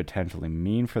that could potentially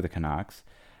mean for the Canucks,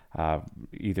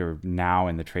 either now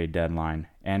in the trade deadline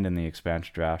and in the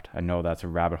expansion draft. I know that's a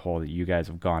rabbit hole that you guys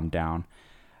have gone down,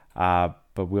 but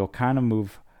we'll kind of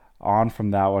move on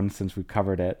from that one since we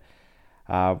covered it.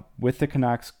 With the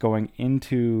Canucks going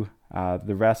into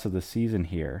the rest of the season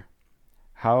here,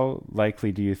 how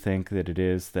likely do you think that it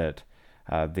is that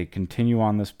they continue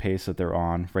on this pace that they're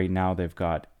on? Right now they've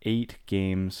got 8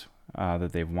 games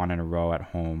that they've won in a row at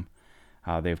home.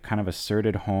 They've kind of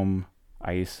asserted home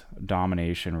ice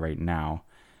domination right now.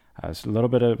 It's a little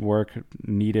bit of work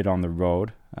needed on the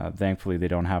road. Thankfully, they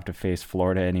don't have to face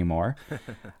Florida anymore.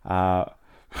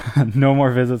 No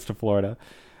more visits to Florida.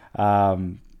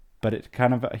 But it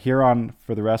kind of here on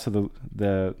for the rest of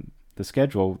the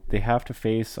schedule, they have to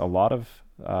face a lot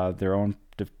of their own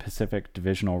Pacific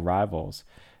divisional rivals,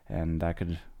 and that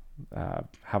could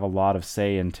have a lot of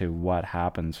say into what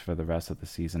happens for the rest of the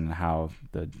season and how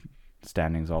the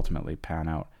standings ultimately pan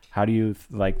out. How do you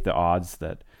like the odds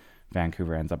that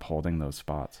Vancouver ends up holding those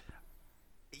spots?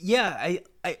 Yeah,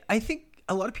 I think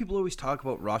a lot of people always talk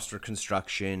about roster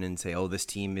construction and say, oh, this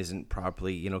team isn't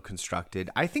properly, constructed.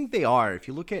 I think they are. If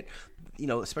you look at,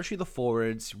 especially the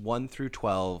forwards 1 through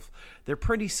 12, they're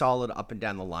pretty solid up and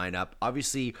down the lineup.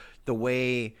 Obviously, the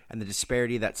way and the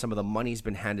disparity that some of the money's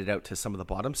been handed out to some of the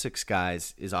bottom 6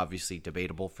 guys is obviously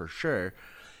debatable for sure.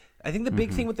 I think the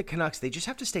big thing with the Canucks, they just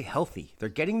have to stay healthy. They're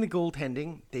getting the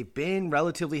goaltending. They've been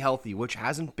relatively healthy, which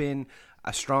hasn't been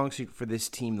a strong suit for this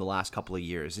team the last couple of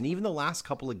years. And even the last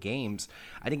couple of games,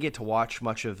 I didn't get to watch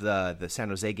much of the San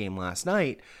Jose game last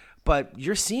night, but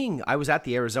you're seeing, I was at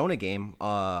the Arizona game,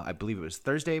 I believe it was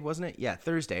Thursday, wasn't it? Yeah,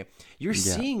 Thursday. You're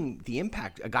seeing the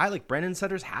impact a guy like Brendan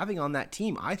Sutter's having on that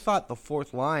team. I thought the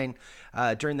fourth line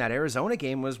during that Arizona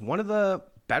game was one of the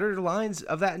better lines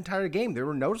of that entire game. They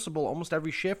were noticeable almost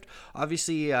every shift.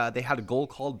 Obviously, they had a goal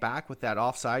called back with that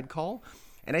offside call.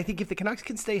 And I think if the Canucks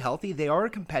can stay healthy, they are a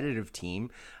competitive team.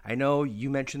 I know you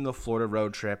mentioned the Florida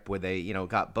road trip where they,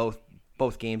 got both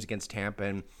games against Tampa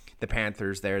and the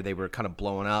Panthers there. They were kind of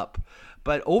blowing up.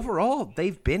 But overall,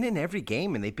 they've been in every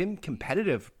game and they've been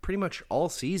competitive pretty much all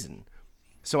season.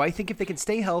 So I think if they can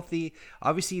stay healthy,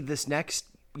 obviously this next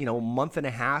month and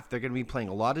a half, they're going to be playing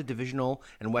a lot of divisional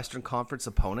and Western Conference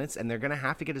opponents, and they're going to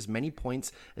have to get as many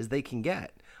points as they can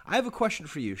get. I have a question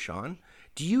for you, Sean.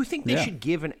 Do you think they should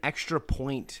give an extra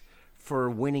point for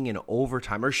winning in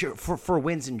overtime, or for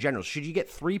wins in general? Should you get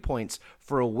 3 points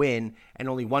for a win and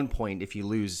only 1 point if you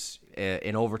lose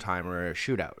in overtime or a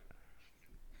shootout?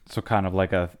 So kind of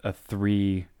like a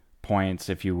 3 points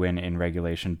if you win in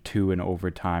regulation, 2 in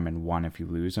overtime, and 1 if you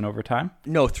lose in overtime?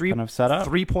 No, 3 kind of setup?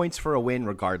 3 points for a win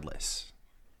regardless.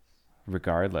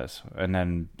 And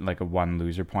then like a 1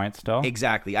 loser point still.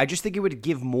 Exactly. I just think it would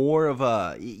give more of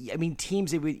a. I mean,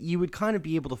 teams. You would kind of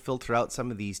be able to filter out some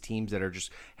of these teams that are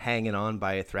just hanging on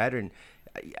by a thread. And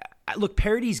look,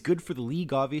 parity's good for the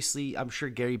league. Obviously, I'm sure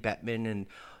Gary Bettman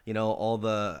and all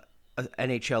the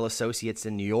NHL associates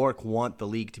in New York want the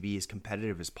league to be as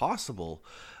competitive as possible.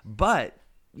 But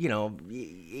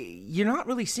you're not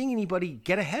really seeing anybody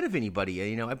get ahead of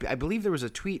anybody. I believe there was a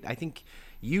tweet. I think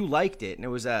you liked it, and it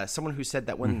was someone who said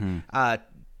that when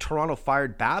Toronto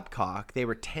fired Babcock, they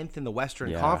were 10th in the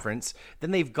Western Conference. Then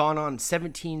they've gone on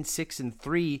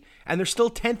 17-6-3, and they're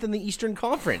still 10th in the Eastern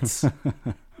Conference.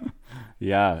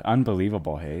 Yeah,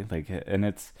 unbelievable, hey?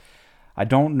 I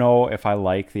don't know if I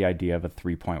like the idea of a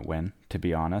 3-point win, to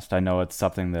be honest. I know it's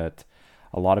something that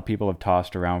a lot of people have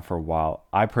tossed around for a while.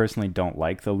 I personally don't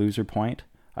like the loser point.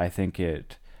 I think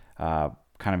it kind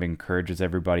of encourages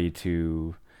everybody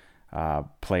to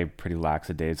play pretty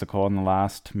lackadaisical in the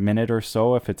last minute or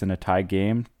so if it's in a tie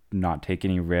game, not take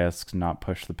any risks, not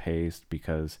push the pace,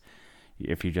 because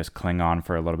if you just cling on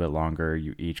for a little bit longer,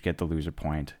 you each get the loser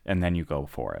point and then you go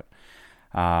for it.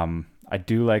 I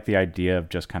do like the idea of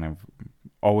just kind of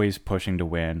always pushing to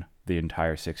win the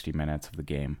entire 60 minutes of the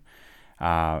game.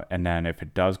 And then if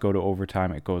it does go to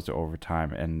overtime, it goes to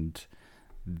overtime, and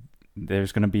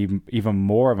there's going to be even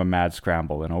more of a mad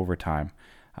scramble in overtime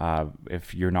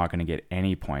if you're not going to get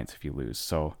any points if you lose.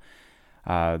 So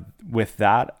with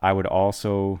that, I would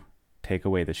also take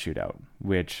away the shootout,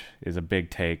 which is a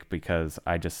big take because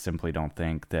I just simply don't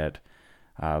think that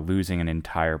losing an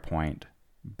entire point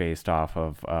based off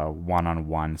of a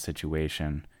one-on-one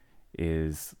situation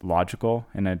is logical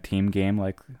in a team game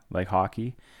like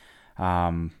hockey.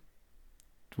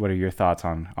 What are your thoughts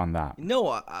on that?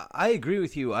 No, I agree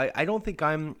with you. I don't think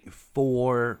I'm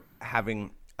for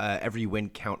having every win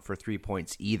count for 3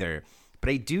 points either.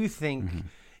 But I do think,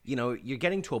 you're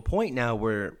getting to a point now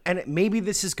where, and maybe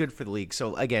this is good for the league.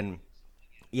 So again,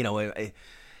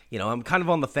 I'm kind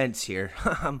of on the fence here.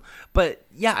 But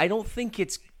yeah, I don't think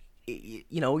it's,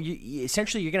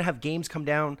 essentially you're going to have games come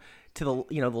down to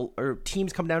or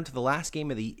teams come down to the last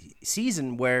game of the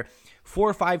season where 4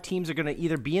 or 5 teams are going to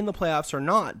either be in the playoffs or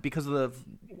not because of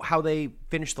how they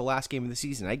finished the last game of the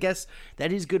season. I guess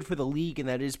that is good for the league, and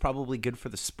that is probably good for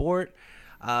the sport.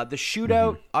 The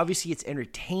shootout, obviously it's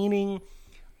entertaining.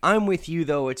 I'm with you,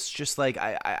 though. It's just like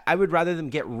I would rather them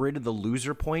get rid of the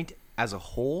loser point as a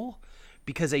whole,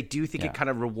 because I do think it kind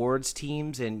of rewards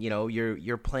teams, and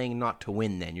you're playing not to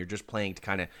win. Then you're just playing to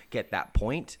kind of get that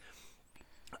point.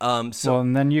 Well,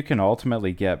 and then you can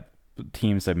ultimately get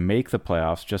teams that make the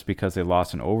playoffs just because they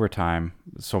lost in overtime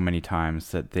so many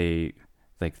times that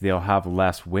they'll have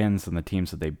less wins than the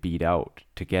teams that they beat out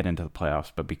to get into the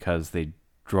playoffs, but because they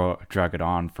drug it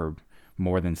on for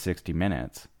more than 60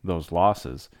 minutes, those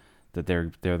losses, that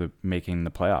they're making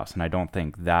the playoffs. And I don't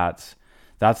think that's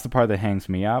the part that hangs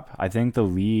me up. I think the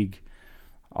league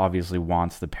obviously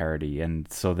wants the parity,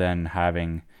 and so then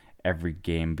having every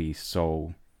game be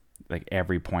so, like,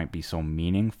 every point be so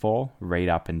meaningful right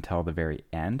up until the very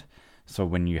end. So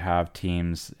when you have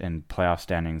teams and playoff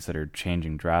standings that are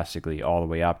changing drastically all the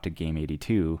way up to game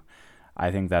 82,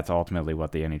 I think that's ultimately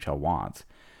what the NHL wants.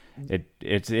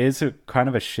 It is a kind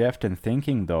of a shift in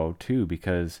thinking, though, too,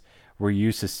 because we're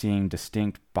used to seeing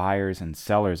distinct buyers and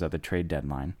sellers at the trade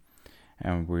deadline.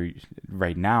 And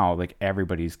right now, like,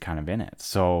 everybody's kind of in it.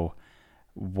 So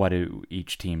what do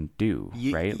each team do,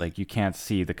 right? Like, you can't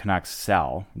see the Canucks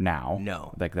sell now.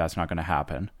 No. Like, that's not going to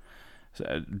happen.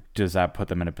 So does that put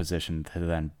them in a position to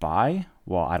then buy?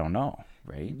 Well, I don't know,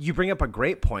 right? You bring up a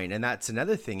great point, and that's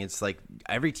another thing. It's like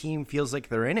every team feels like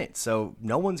they're in it, so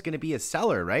no one's going to be a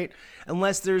seller, right?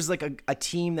 Unless there's like a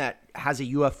team that has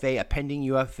a pending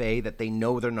UFA that they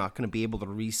know they're not going to be able to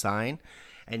re-sign,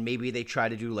 and maybe they try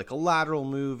to do like a lateral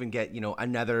move and get,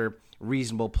 another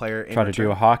reasonable player in Try return. to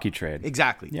do a hockey trade.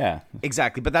 Exactly. Yeah.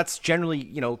 Exactly. But that's generally,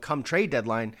 come trade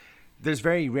deadline, there's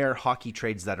very rare hockey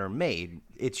trades that are made.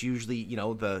 It's usually,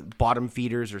 the bottom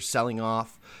feeders are selling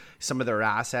off some of their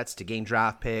assets to gain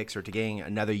draft picks or to gain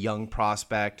another young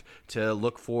prospect to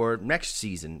look for next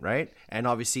season, right? And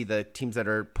obviously the teams that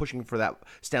are pushing for that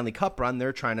Stanley Cup run,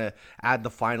 they're trying to add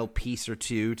the final piece or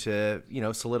two to,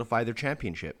 solidify their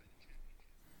championship.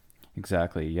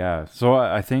 Exactly, yeah. So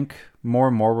I think more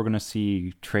and more we're going to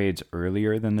see trades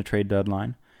earlier than the trade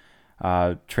deadline.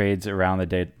 Trades around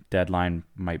the deadline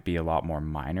might be a lot more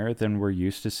minor than we're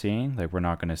used to seeing. Like, we're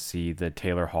not going to see the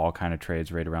Taylor Hall kind of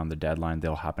trades right around the deadline.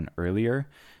 They'll happen earlier,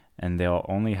 and they'll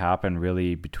only happen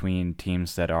really between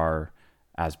teams that are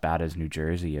as bad as New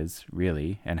Jersey is,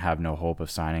 really, and have no hope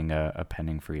of signing a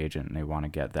pending free agent, and they want to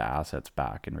get the assets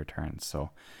back in return.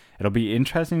 So it'll be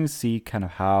interesting to see kind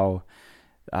of how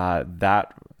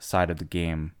that side of the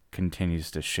game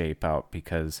continues to shape out,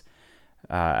 because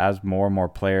as more and more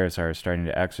players are starting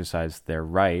to exercise their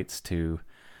rights to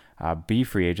be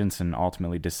free agents and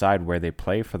ultimately decide where they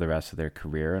play for the rest of their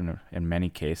career, and in many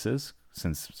cases,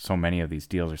 since so many of these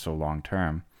deals are so long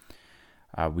term,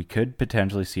 we could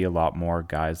potentially see a lot more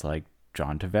guys like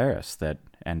John Tavares that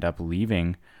end up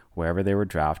leaving wherever they were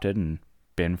drafted and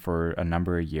been for a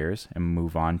number of years and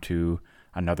move on to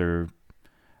another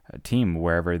team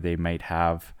wherever they might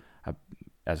have,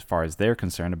 as far as they're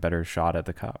concerned, a better shot at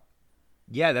the Cup.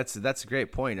 Yeah, that's a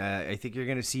great point. I think you're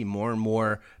going to see more and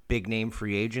more big name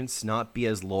free agents not be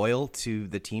as loyal to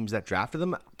the teams that drafted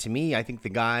them. To me, I think the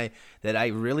guy that I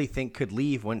really think could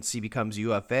leave once he becomes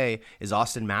UFA is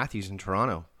Austin Matthews in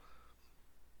Toronto.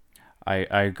 I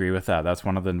agree with that. That's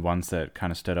one of the ones that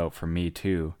kind of stood out for me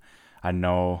too. I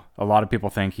know a lot of people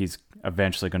think he's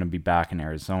eventually going to be back in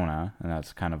Arizona, and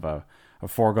that's kind of a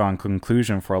foregone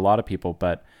conclusion for a lot of people,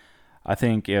 but I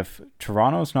think if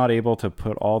Toronto's not able to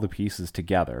put all the pieces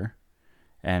together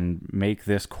and make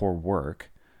this core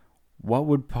work, what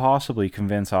would possibly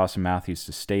convince Austin Matthews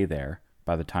to stay there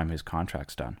by the time his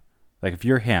contract's done? Like, if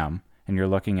you're him and you're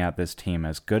looking at this team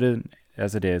as good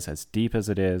as it is, as deep as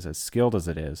it is, as skilled as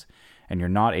it is, and you're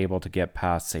not able to get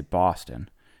past, say, Boston,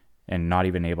 and not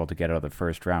even able to get out of the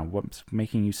first round, what's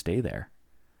making you stay there?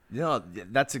 No,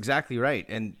 that's exactly right.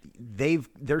 And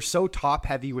they're so top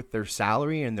heavy with their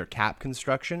salary and their cap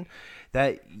construction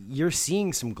that you're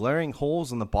seeing some glaring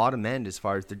holes on the bottom end as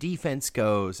far as their defense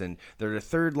goes, and they're the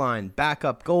third line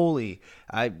backup goalie.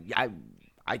 I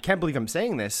can't believe I'm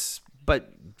saying this,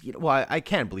 but I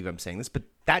can believe I'm saying this, but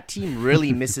that team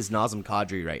really misses Nazem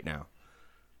Kadri right now.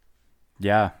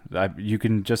 Yeah, you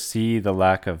can just see the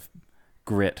lack of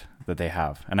grit that they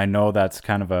have. And I know that's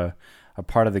kind of a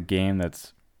part of the game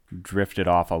that's drifted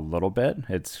off a little bit.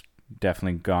 It's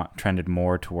definitely trended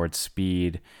more towards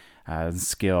speed and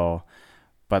skill,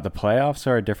 but the playoffs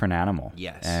are a different animal.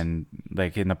 Yes. And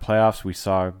like in the playoffs, we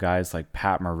saw guys like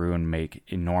Pat Maroon make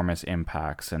enormous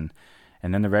impacts, and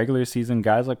then the regular season,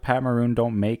 guys like Pat Maroon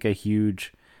don't make a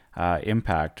huge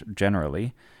impact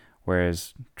generally,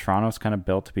 whereas Toronto's kind of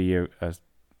built to be a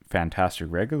fantastic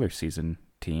regular season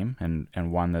team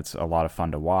and one that's a lot of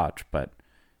fun to watch, but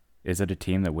is it a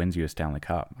team that wins you a Stanley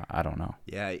Cup? I don't know.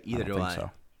 Yeah, either do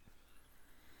I.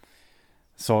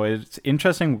 So it's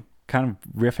interesting kind of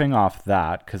riffing off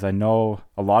that, because I know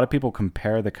a lot of people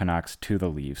compare the Canucks to the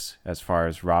Leafs as far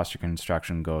as roster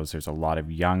construction goes. There's a lot of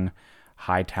young,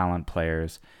 high talent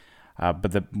players.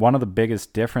 But one of the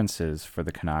biggest differences for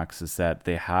the Canucks is that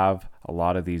they have a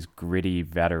lot of these gritty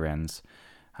veterans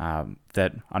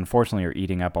that unfortunately are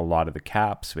eating up a lot of the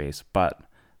cap space, but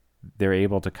they're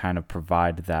able to kind of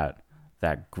provide that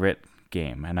grit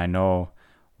game. And I know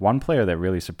one player that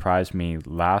really surprised me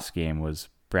last game was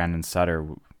Brandon Sutter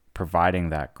providing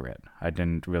that grit. I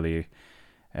didn't really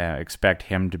expect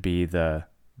him to be the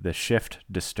shift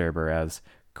disturber, as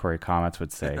Corey Comets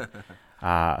would say.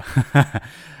 But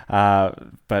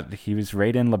he was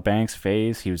right in LeBank's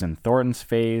face. He was in Thornton's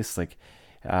face. Like,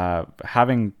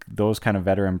 having those kind of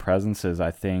veteran presences,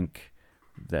 I think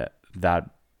that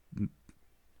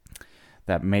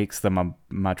makes them a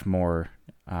much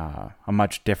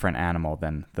different animal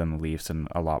than the Leafs, and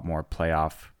a lot more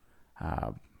playoff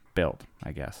build,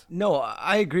 I guess. No,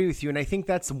 I agree with you, and I think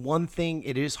that's one thing.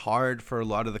 It is hard for a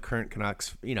lot of the current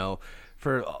Canucks,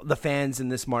 for the fans in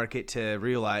this market to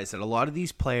realize that a lot of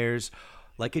these players,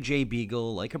 like a Jay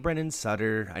Beagle, like a Brendan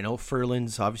Sutter, I know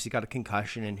Ferland's obviously got a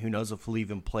concussion, and who knows if he'll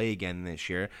even play again this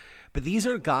year. But these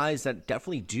are guys that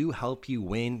definitely do help you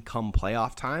win come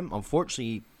playoff time.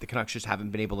 Unfortunately, the Canucks just haven't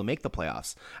been able to make the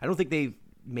playoffs. I don't think they've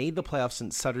made the playoffs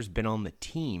since Sutter's been on the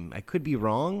team. I could be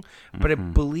wrong, but I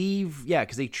believe,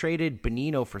 because they traded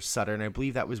Bonino for Sutter, and I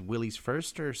believe that was Willie's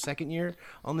first or second year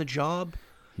on the job.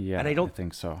 Yeah, and I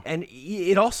think so. And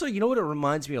it also, what it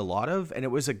reminds me a lot of? And it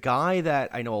was a guy that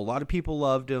I know a lot of people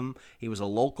loved him. He was a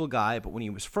local guy, but when he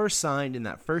was first signed in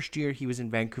that first year he was in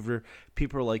Vancouver,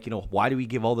 people were like, why do we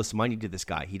give all this money to this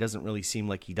guy? He doesn't really seem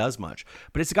like he does much.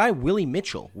 But it's a guy, Willie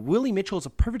Mitchell. Willie Mitchell is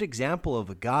a perfect example of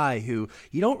a guy who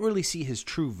you don't really see his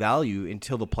true value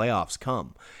until the playoffs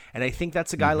come. And I think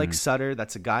that's a guy like Sutter.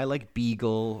 That's a guy like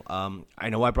Beagle. I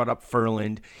know I brought up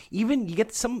Ferland. Even you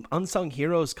get some unsung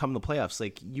heroes come the playoffs.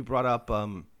 Like you brought up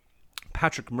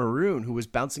Patrick Maroon, who was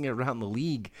bouncing around the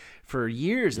league for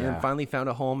years and then finally found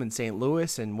a home in St.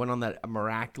 Louis and went on that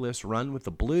miraculous run with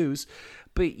the Blues.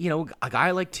 But, a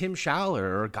guy like Tim Schaller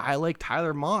or a guy like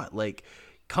Tyler Mott, like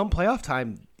come playoff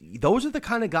time, those are the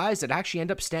kind of guys that actually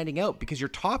end up standing out because your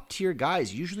top tier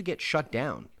guys usually get shut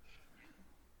down.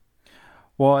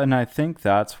 Well, and I think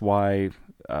that's why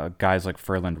guys like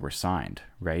Ferland were signed,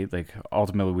 right? Like,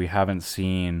 ultimately, we haven't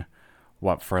seen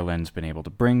what Ferland's been able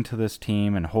to bring to this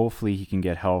team, and hopefully he can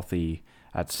get healthy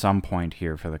at some point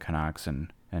here for the Canucks,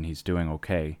 and he's doing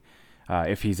okay.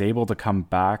 If he's able to come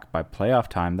back by playoff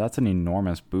time, that's an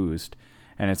enormous boost,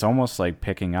 and it's almost like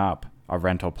picking up a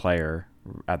rental player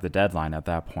at the deadline at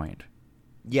that point.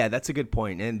 Yeah, that's a good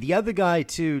point. And the other guy,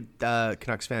 too,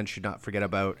 Canucks fans should not forget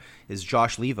about is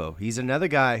Josh Levo. He's another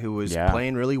guy who was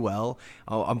playing really well.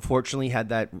 Unfortunately, had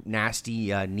that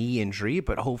nasty knee injury,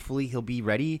 but hopefully he'll be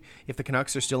ready if the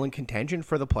Canucks are still in contention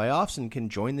for the playoffs and can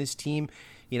join this team,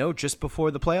 just before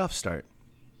the playoffs start.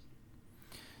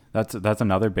 That's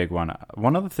another big one.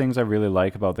 One of the things I really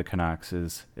like about the Canucks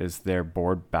is their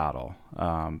board battle.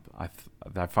 I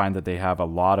find that they have a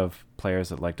lot of players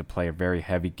that like to play a very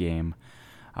heavy game.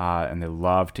 And they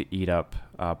love to eat up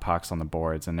pucks on the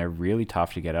boards, and they're really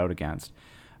tough to get out against.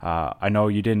 I know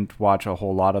you didn't watch a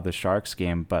whole lot of the Sharks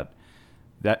game, but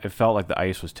it felt like the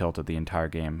ice was tilted the entire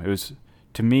game.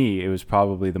 To me, it was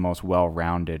probably the most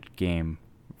well-rounded game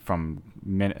from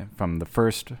the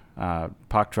first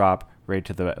puck drop right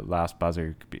to the last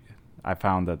buzzer. I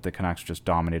found that the Canucks just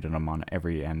dominated them on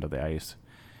every end of the ice,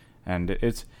 and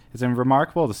it's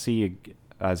remarkable to see.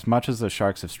 As much as the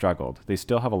Sharks have struggled, they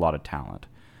still have a lot of talent.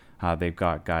 They've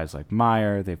got guys like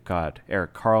Meyer, they've got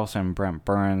Erik Karlsson, Brent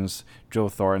Burns, Joe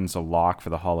Thornton's a lock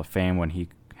for the Hall of Fame when he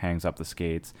hangs up the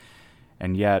skates.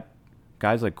 And yet,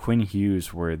 guys like Quinn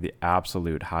Hughes were the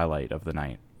absolute highlight of the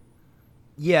night.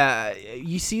 Yeah,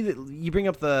 you see that you bring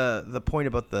up the point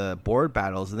about the board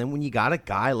battles, and then when you got a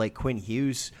guy like Quinn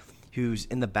Hughes who's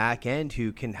in the back end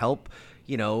who can help,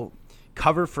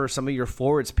 cover for some of your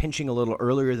forwards pinching a little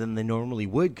earlier than they normally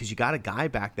would because you got a guy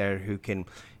back there who can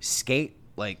skate.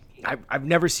 Like, I've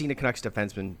never seen a Canucks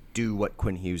defenseman do what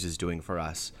Quinn Hughes is doing for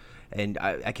us. And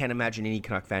I can't imagine any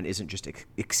Canuck fan isn't just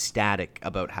ecstatic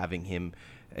about having him,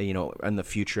 in the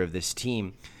future of this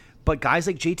team. But guys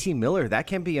like JT Miller, that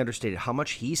can't be understated, how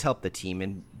much he's helped the team.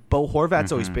 And Bo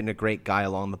Horvat's always been a great guy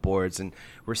along the boards. And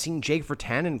we're seeing Jake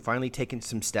Virtanen finally taking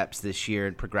some steps this year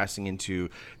and progressing into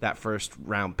that first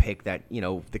round pick that,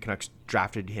 the Canucks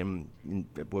drafted him in,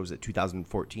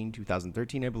 2014,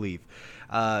 2013, I believe.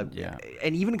 And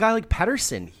even a guy like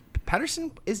Pettersson.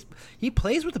 Pettersson he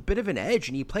plays with a bit of an edge,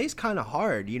 and he plays kind of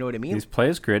hard. You know what I mean? He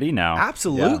plays gritty now.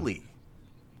 Absolutely.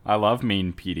 I love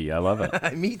Mean Petey. I love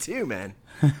it. Me too, man.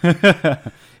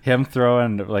 Him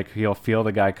throwing, like, he'll feel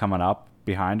the guy coming up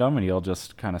behind him and he'll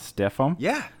just kind of stiff him.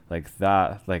 Yeah. Like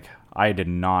that, like, I did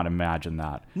not imagine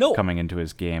that coming into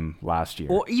his game last year.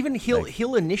 Or even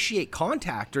he'll initiate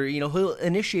contact, or he'll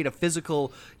initiate a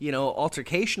physical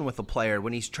altercation with a player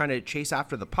when he's trying to chase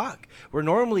after the puck. Where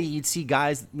normally you'd see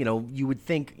guys you would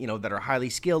think that are highly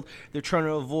skilled, they're trying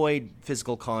to avoid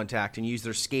physical contact and use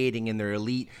their skating and their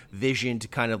elite vision to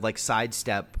kind of like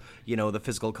sidestep the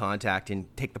physical contact and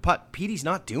take the puck. Petey's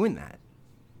not doing that.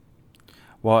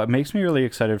 Well, it makes me really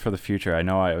excited for the future. I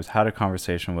know I had a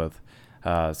conversation with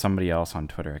somebody else on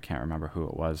Twitter. I can't remember who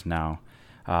it was now.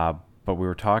 But we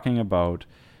were talking about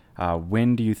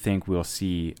when do you think we'll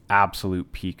see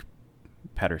absolute peak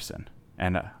Pettersson?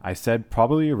 And I said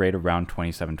probably right around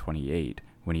 27, 28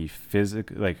 when he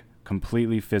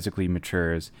completely physically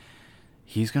matures.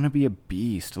 He's going to be a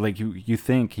beast. Like you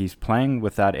think he's playing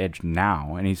with that edge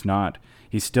now, and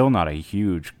he's still not a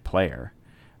huge player,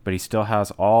 but he still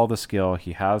has all the skill.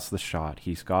 He has the shot.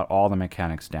 He's got all the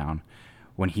mechanics down.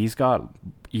 When he's got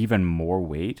even more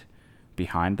weight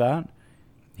behind that,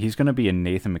 he's going to be a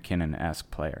Nathan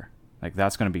McKinnon-esque player. Like,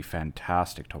 that's going to be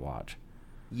fantastic to watch.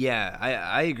 Yeah,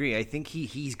 I agree. I think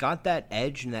he's got that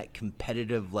edge and that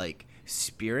competitive, like,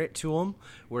 spirit to him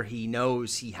where he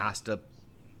knows he has to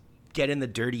get in the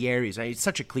dirty areas. I mean, it's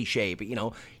such a cliche, but,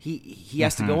 he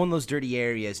has to go in those dirty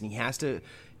areas, and he has to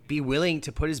be willing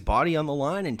to put his body on the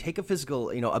line and take a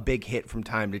physical, a big hit from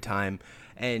time to time.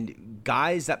 And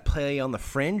guys that play on the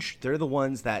fringe, they're the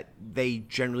ones that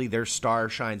their star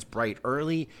shines bright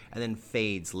early and then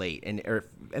fades late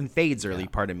and fades early,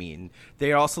 pardon me. And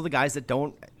they're also the guys that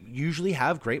don't usually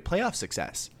have great playoff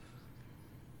success.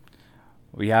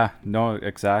 Well, yeah, no,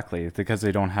 exactly. Because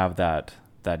they don't have that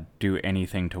do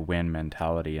anything to win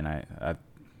mentality. And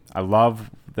I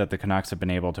love that the Canucks have been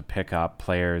able to pick up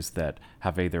players that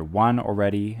have either won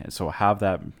already, so have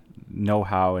that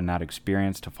know-how and that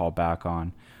experience to fall back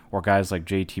on, or guys like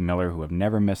JT Miller who have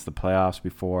never missed the playoffs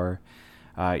before.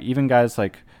 Even guys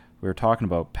like we were talking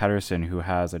about, Pettersson, who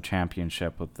has a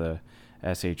championship with the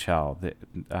SHL,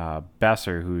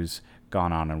 Besser, who's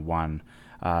gone on and won.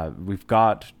 We've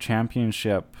got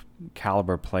championship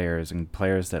caliber players and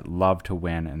players that love to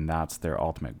win, and that's their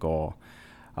ultimate goal.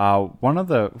 One of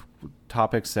the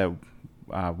topics that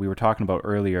we were talking about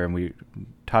earlier and we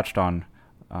touched on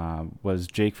was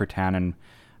Jake Virtanen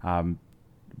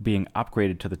being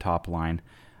upgraded to the top line,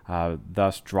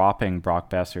 thus dropping Brock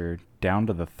Besser down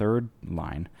to the third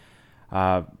line.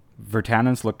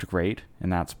 Virtanen's looked great in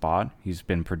that spot. He's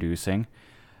been producing.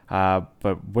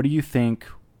 But what do you think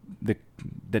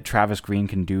that Travis Green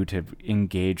can do to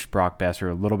engage Brock Besser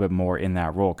a little bit more in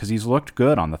that role? Because he's looked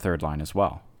good on the third line as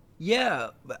well. Yeah,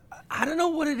 I don't know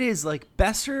what it is. Like,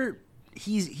 Besser,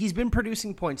 he's been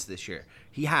producing points this year.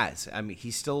 He has. I mean,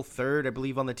 he's still third, I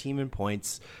believe, on the team in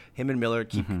points. Him and Miller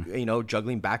keep,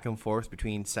 juggling back and forth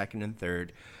between second and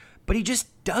third. But he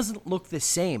just doesn't look the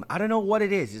same. I don't know what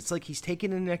it is. It's like he's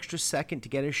taking an extra second to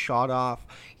get his shot off.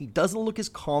 He doesn't look as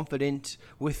confident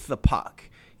with the puck.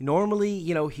 Normally,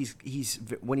 he's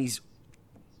when he's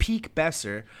peak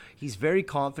Besser, he's very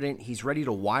confident. He's ready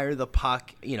to wire the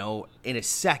puck, in a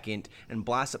second and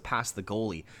blast it past the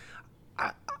goalie.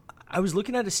 I was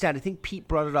looking at a stat. I think Pete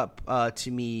brought it up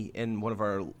to me in one of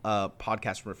our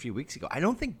podcasts from a few weeks ago. I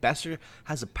don't think Besser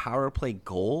has a power play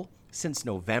goal since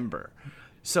November.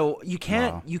 So you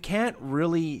can't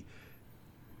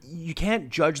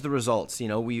judge the results.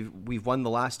 We've won the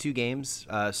last two games.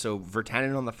 So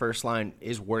Virtanen on the first line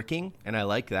is working, and I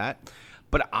like that.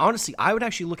 But honestly, I would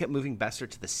actually look at moving Besser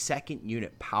to the second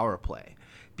unit power play,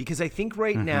 because I think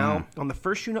right now on the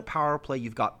first unit power play,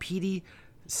 you've got Petey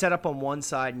set up on one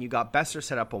side and you got Besser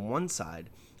set up on one side,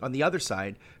 on the other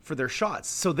side for their shots.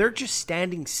 So they're just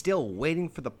standing still, waiting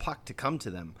for the puck to come to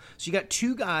them. So you got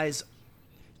two guys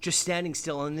just standing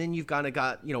still, and then you've got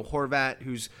Horvat,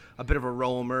 who's a bit of a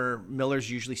roamer. Miller's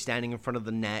usually standing in front of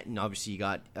the net, and obviously you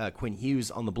got Quinn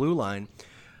Hughes on the blue line.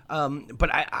 But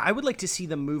I would like to see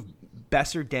them move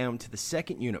Besser down to the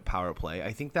second unit power play.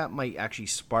 I think that might actually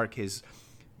spark his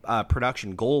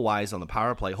production goal-wise on the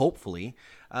power play, hopefully.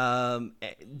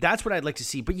 That's what I'd like to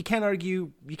see. But you can't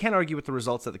argue with the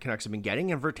results that the Canucks have been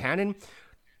getting. And Virtanen,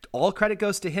 all credit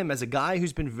goes to him as a guy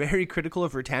who's been very critical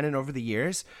of Virtanen over the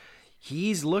years.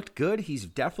 He's looked good. He's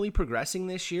definitely progressing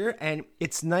this year, and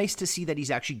it's nice to see that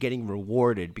he's actually getting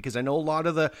rewarded, because I know a lot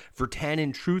of the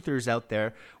Virtanen truthers out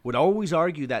there would always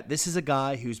argue that this is a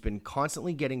guy who's been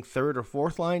constantly getting third or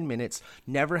fourth line minutes,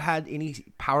 never had any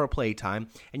power play time,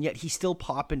 and yet he's still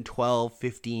popping 12,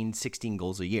 15, 16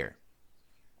 goals a year.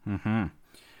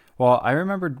 Well, Well, I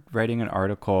remember writing an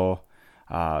article.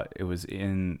 It was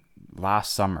in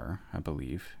last summer, I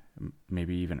believe,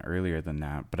 maybe even earlier than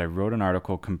that. But I wrote an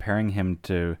article comparing him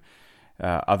to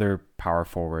other power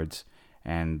forwards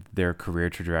and their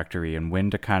career trajectory and when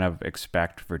to kind of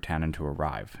expect Virtanen to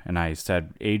arrive. And I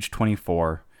said age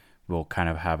 24, we'll kind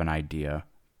of have an idea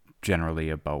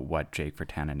generally about what Jake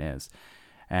Virtanen is.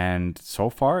 And so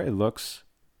far, it looks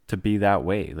to be that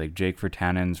way. Like, Jake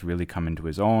Virtanen's really come into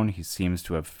his own. He seems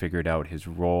to have figured out his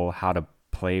role, how to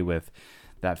play with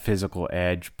that physical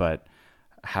edge, but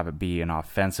have it be an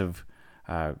offensive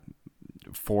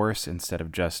force instead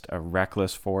of just a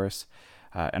reckless force,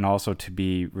 and also to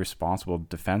be responsible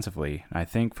defensively. And I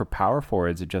think for power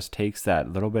forwards, it just takes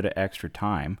that little bit of extra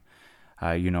time.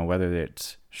 Whether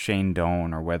it's Shane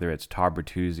Doan or whether it's Todd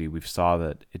Bertuzzi, we've saw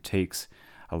that it takes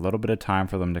a little bit of time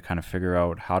for them to kind of figure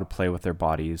out how to play with their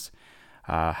bodies,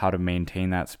 how to maintain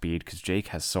that speed, because Jake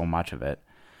has so much of it,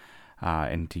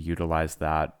 and to utilize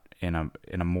that in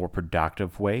a more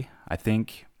productive way. I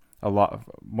think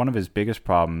one of his biggest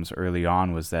problems early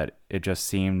on was that it just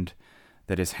seemed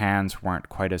that his hands weren't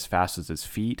quite as fast as his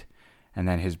feet, and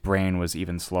then his brain was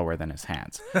even slower than his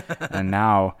hands. And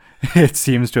now it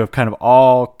seems to have kind of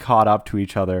all caught up to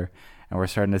each other, and we're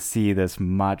starting to see this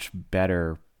much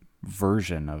better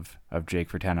version of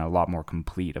Jake Virtanen, a lot more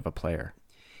complete of a player.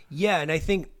 Yeah, and I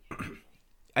think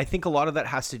a lot of that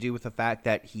has to do with the fact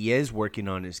that he is working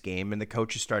on his game and the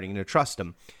coach is starting to trust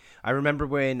him. I remember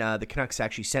when the Canucks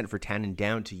actually sent Virtanen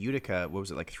down to Utica, what was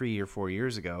it, like 3 or 4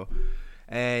 years ago?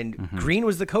 And Green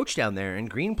was the coach down there, and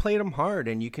Green played him hard,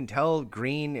 and you can tell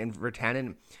Green and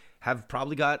Virtanen have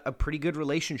probably got a pretty good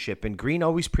relationship, and Green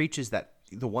always preaches that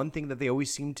the one thing that they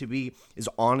always seem to be is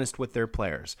honest with their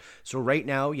players. So right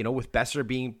now, with Besser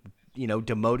being,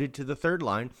 demoted to the third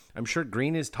line, I'm sure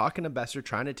Green is talking to Besser,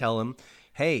 trying to tell him,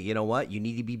 hey, you know what? You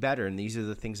need to be better, and these are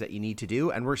the things that you need to do.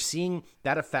 And we're seeing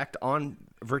that effect on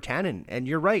Virtanen. And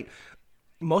you're right.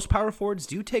 Most power forwards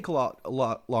do take a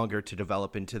lot longer to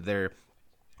develop into their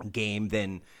game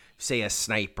than, say, a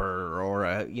sniper or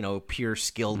a pure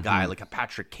skilled guy like a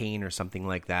Patrick Kane or something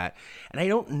like that. And I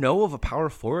don't know of a power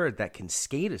forward that can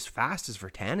skate as fast as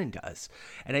Virtanen does.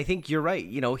 And I think you're right.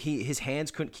 His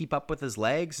hands couldn't keep up with his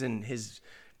legs, and his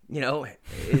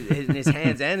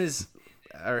hands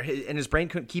and his brain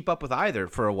couldn't keep up with either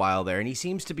for a while there. And he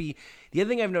seems to be, the other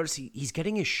thing I've noticed, he's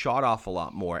getting his shot off a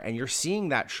lot more. And you're seeing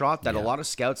that shot that a lot of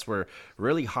scouts were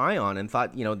really high on and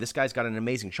thought, this guy's got an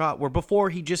amazing shot. Where before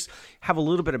he'd just have a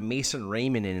little bit of Mason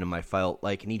Raymond in him, I felt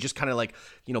like, and he just kind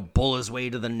of bull his way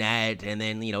to the net, and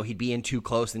then, he'd be in too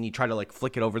close, and he'd try to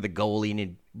flick it over the goalie, and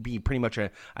it'd be pretty much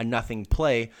a nothing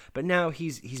play. But now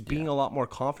he's being a lot more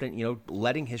confident,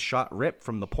 letting his shot rip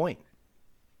from the point.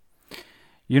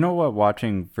 You know what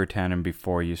watching Virtanen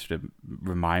before used to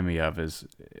remind me of is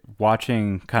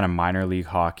watching kind of minor league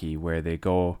hockey, where they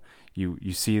go,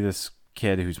 you see this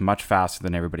kid who's much faster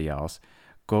than everybody else,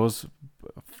 goes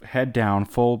head down,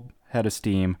 full head of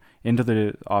steam into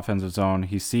the offensive zone.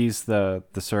 He sees the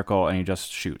circle and he just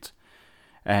shoots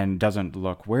and doesn't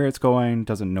look where it's going,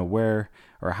 doesn't know where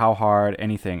or how hard,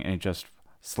 anything, and he just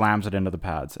slams it into the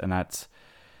pads. And it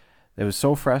was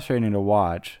so frustrating to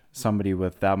watch somebody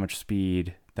with that much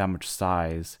speed, that much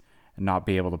size, and not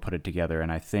be able to put it together.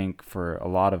 And I think for a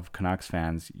lot of Canucks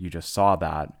fans, you just saw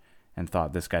that and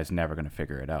thought, this guy's never going to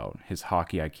figure it out. His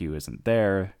hockey IQ isn't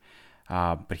there,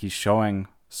 but he's showing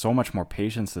so much more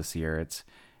patience this year.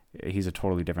 He's a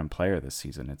totally different player this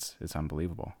season. It's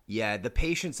unbelievable. Yeah, the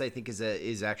patience, I think,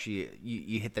 is actually,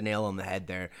 you hit the nail on the head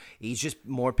there. He's just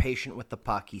more patient with the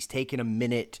puck. He's taken a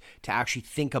minute to actually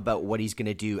think about what he's going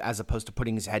to do, as opposed to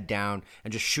putting his head down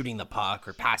and just shooting the puck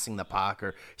or passing the puck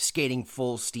or skating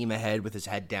full steam ahead with his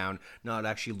head down, not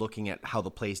actually looking at how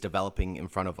the play is developing in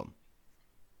front of him.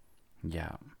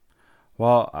 Yeah.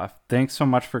 Well, thanks so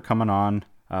much for coming on,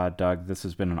 Doug. This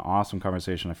has been an awesome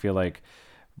conversation. I feel like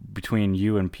between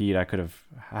you and Pete, I could have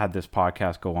had this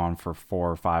podcast go on for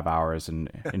 4 or 5 hours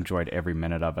and enjoyed every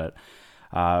minute of it.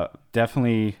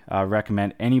 Definitely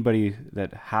recommend anybody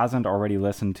that hasn't already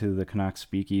listened to the Canucks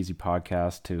Speakeasy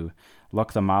podcast to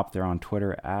look them up. They're on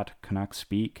Twitter at Canucks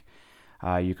Speak.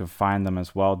 You can find them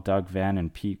as well, Doug Venn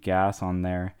and Pete Gass on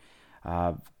there.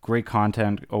 Great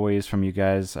content always from you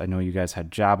guys. I know you guys had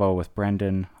Jabo with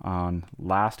Brendan on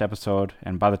last episode,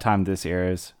 and by the time this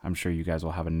airs, I'm sure you guys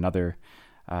will have another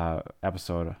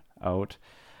episode out.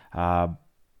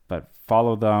 But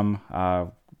follow them,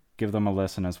 give them a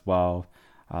listen as well.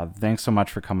 Thanks so much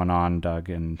for coming on, Doug,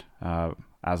 and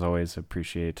as always,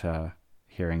 appreciate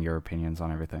hearing your opinions on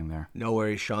everything there. No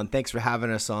worries, Sean. Thanks for having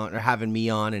us on, or having me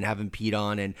on, and having Pete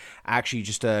on. And actually,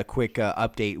 just a quick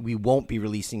update: we won't be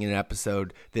releasing an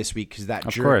episode this week because that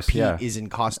jerk Pete is in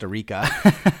Costa Rica.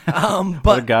 But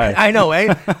what a guy. I know,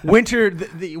 eh? Winter.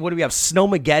 What do we have?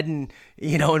 Snowmageddon,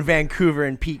 in Vancouver,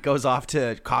 and Pete goes off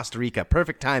to Costa Rica.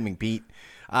 Perfect timing, Pete.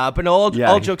 But no,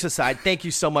 all jokes aside, thank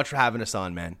you so much for having us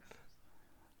on, man.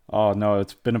 Oh no,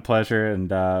 it's been a pleasure, and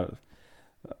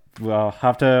we'll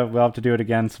have to do it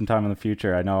again sometime in the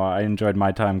future. I know I enjoyed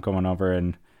my time coming over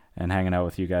and hanging out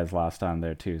with you guys last time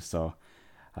there too. So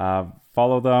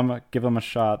follow them, give them a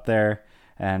shot there,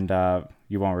 and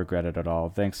you won't regret it at all.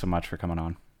 Thanks so much for coming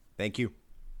on. Thank you.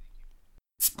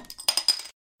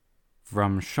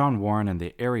 From Sean Warren and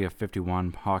the Area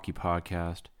 51 Hockey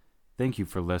Podcast, thank you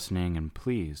for listening, and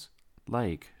please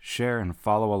like, share, and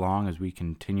follow along as we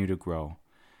continue to grow.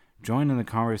 Join in the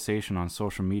conversation on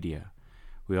social media.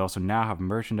 We also now have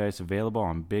merchandise available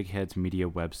on Big Heads Media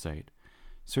website.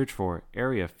 Search for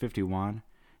Area 51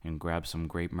 and grab some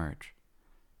great merch.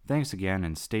 Thanks again,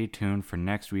 and stay tuned for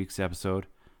next week's episode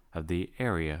of the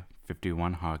Area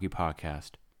 51 Hockey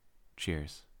Podcast.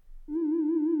 Cheers.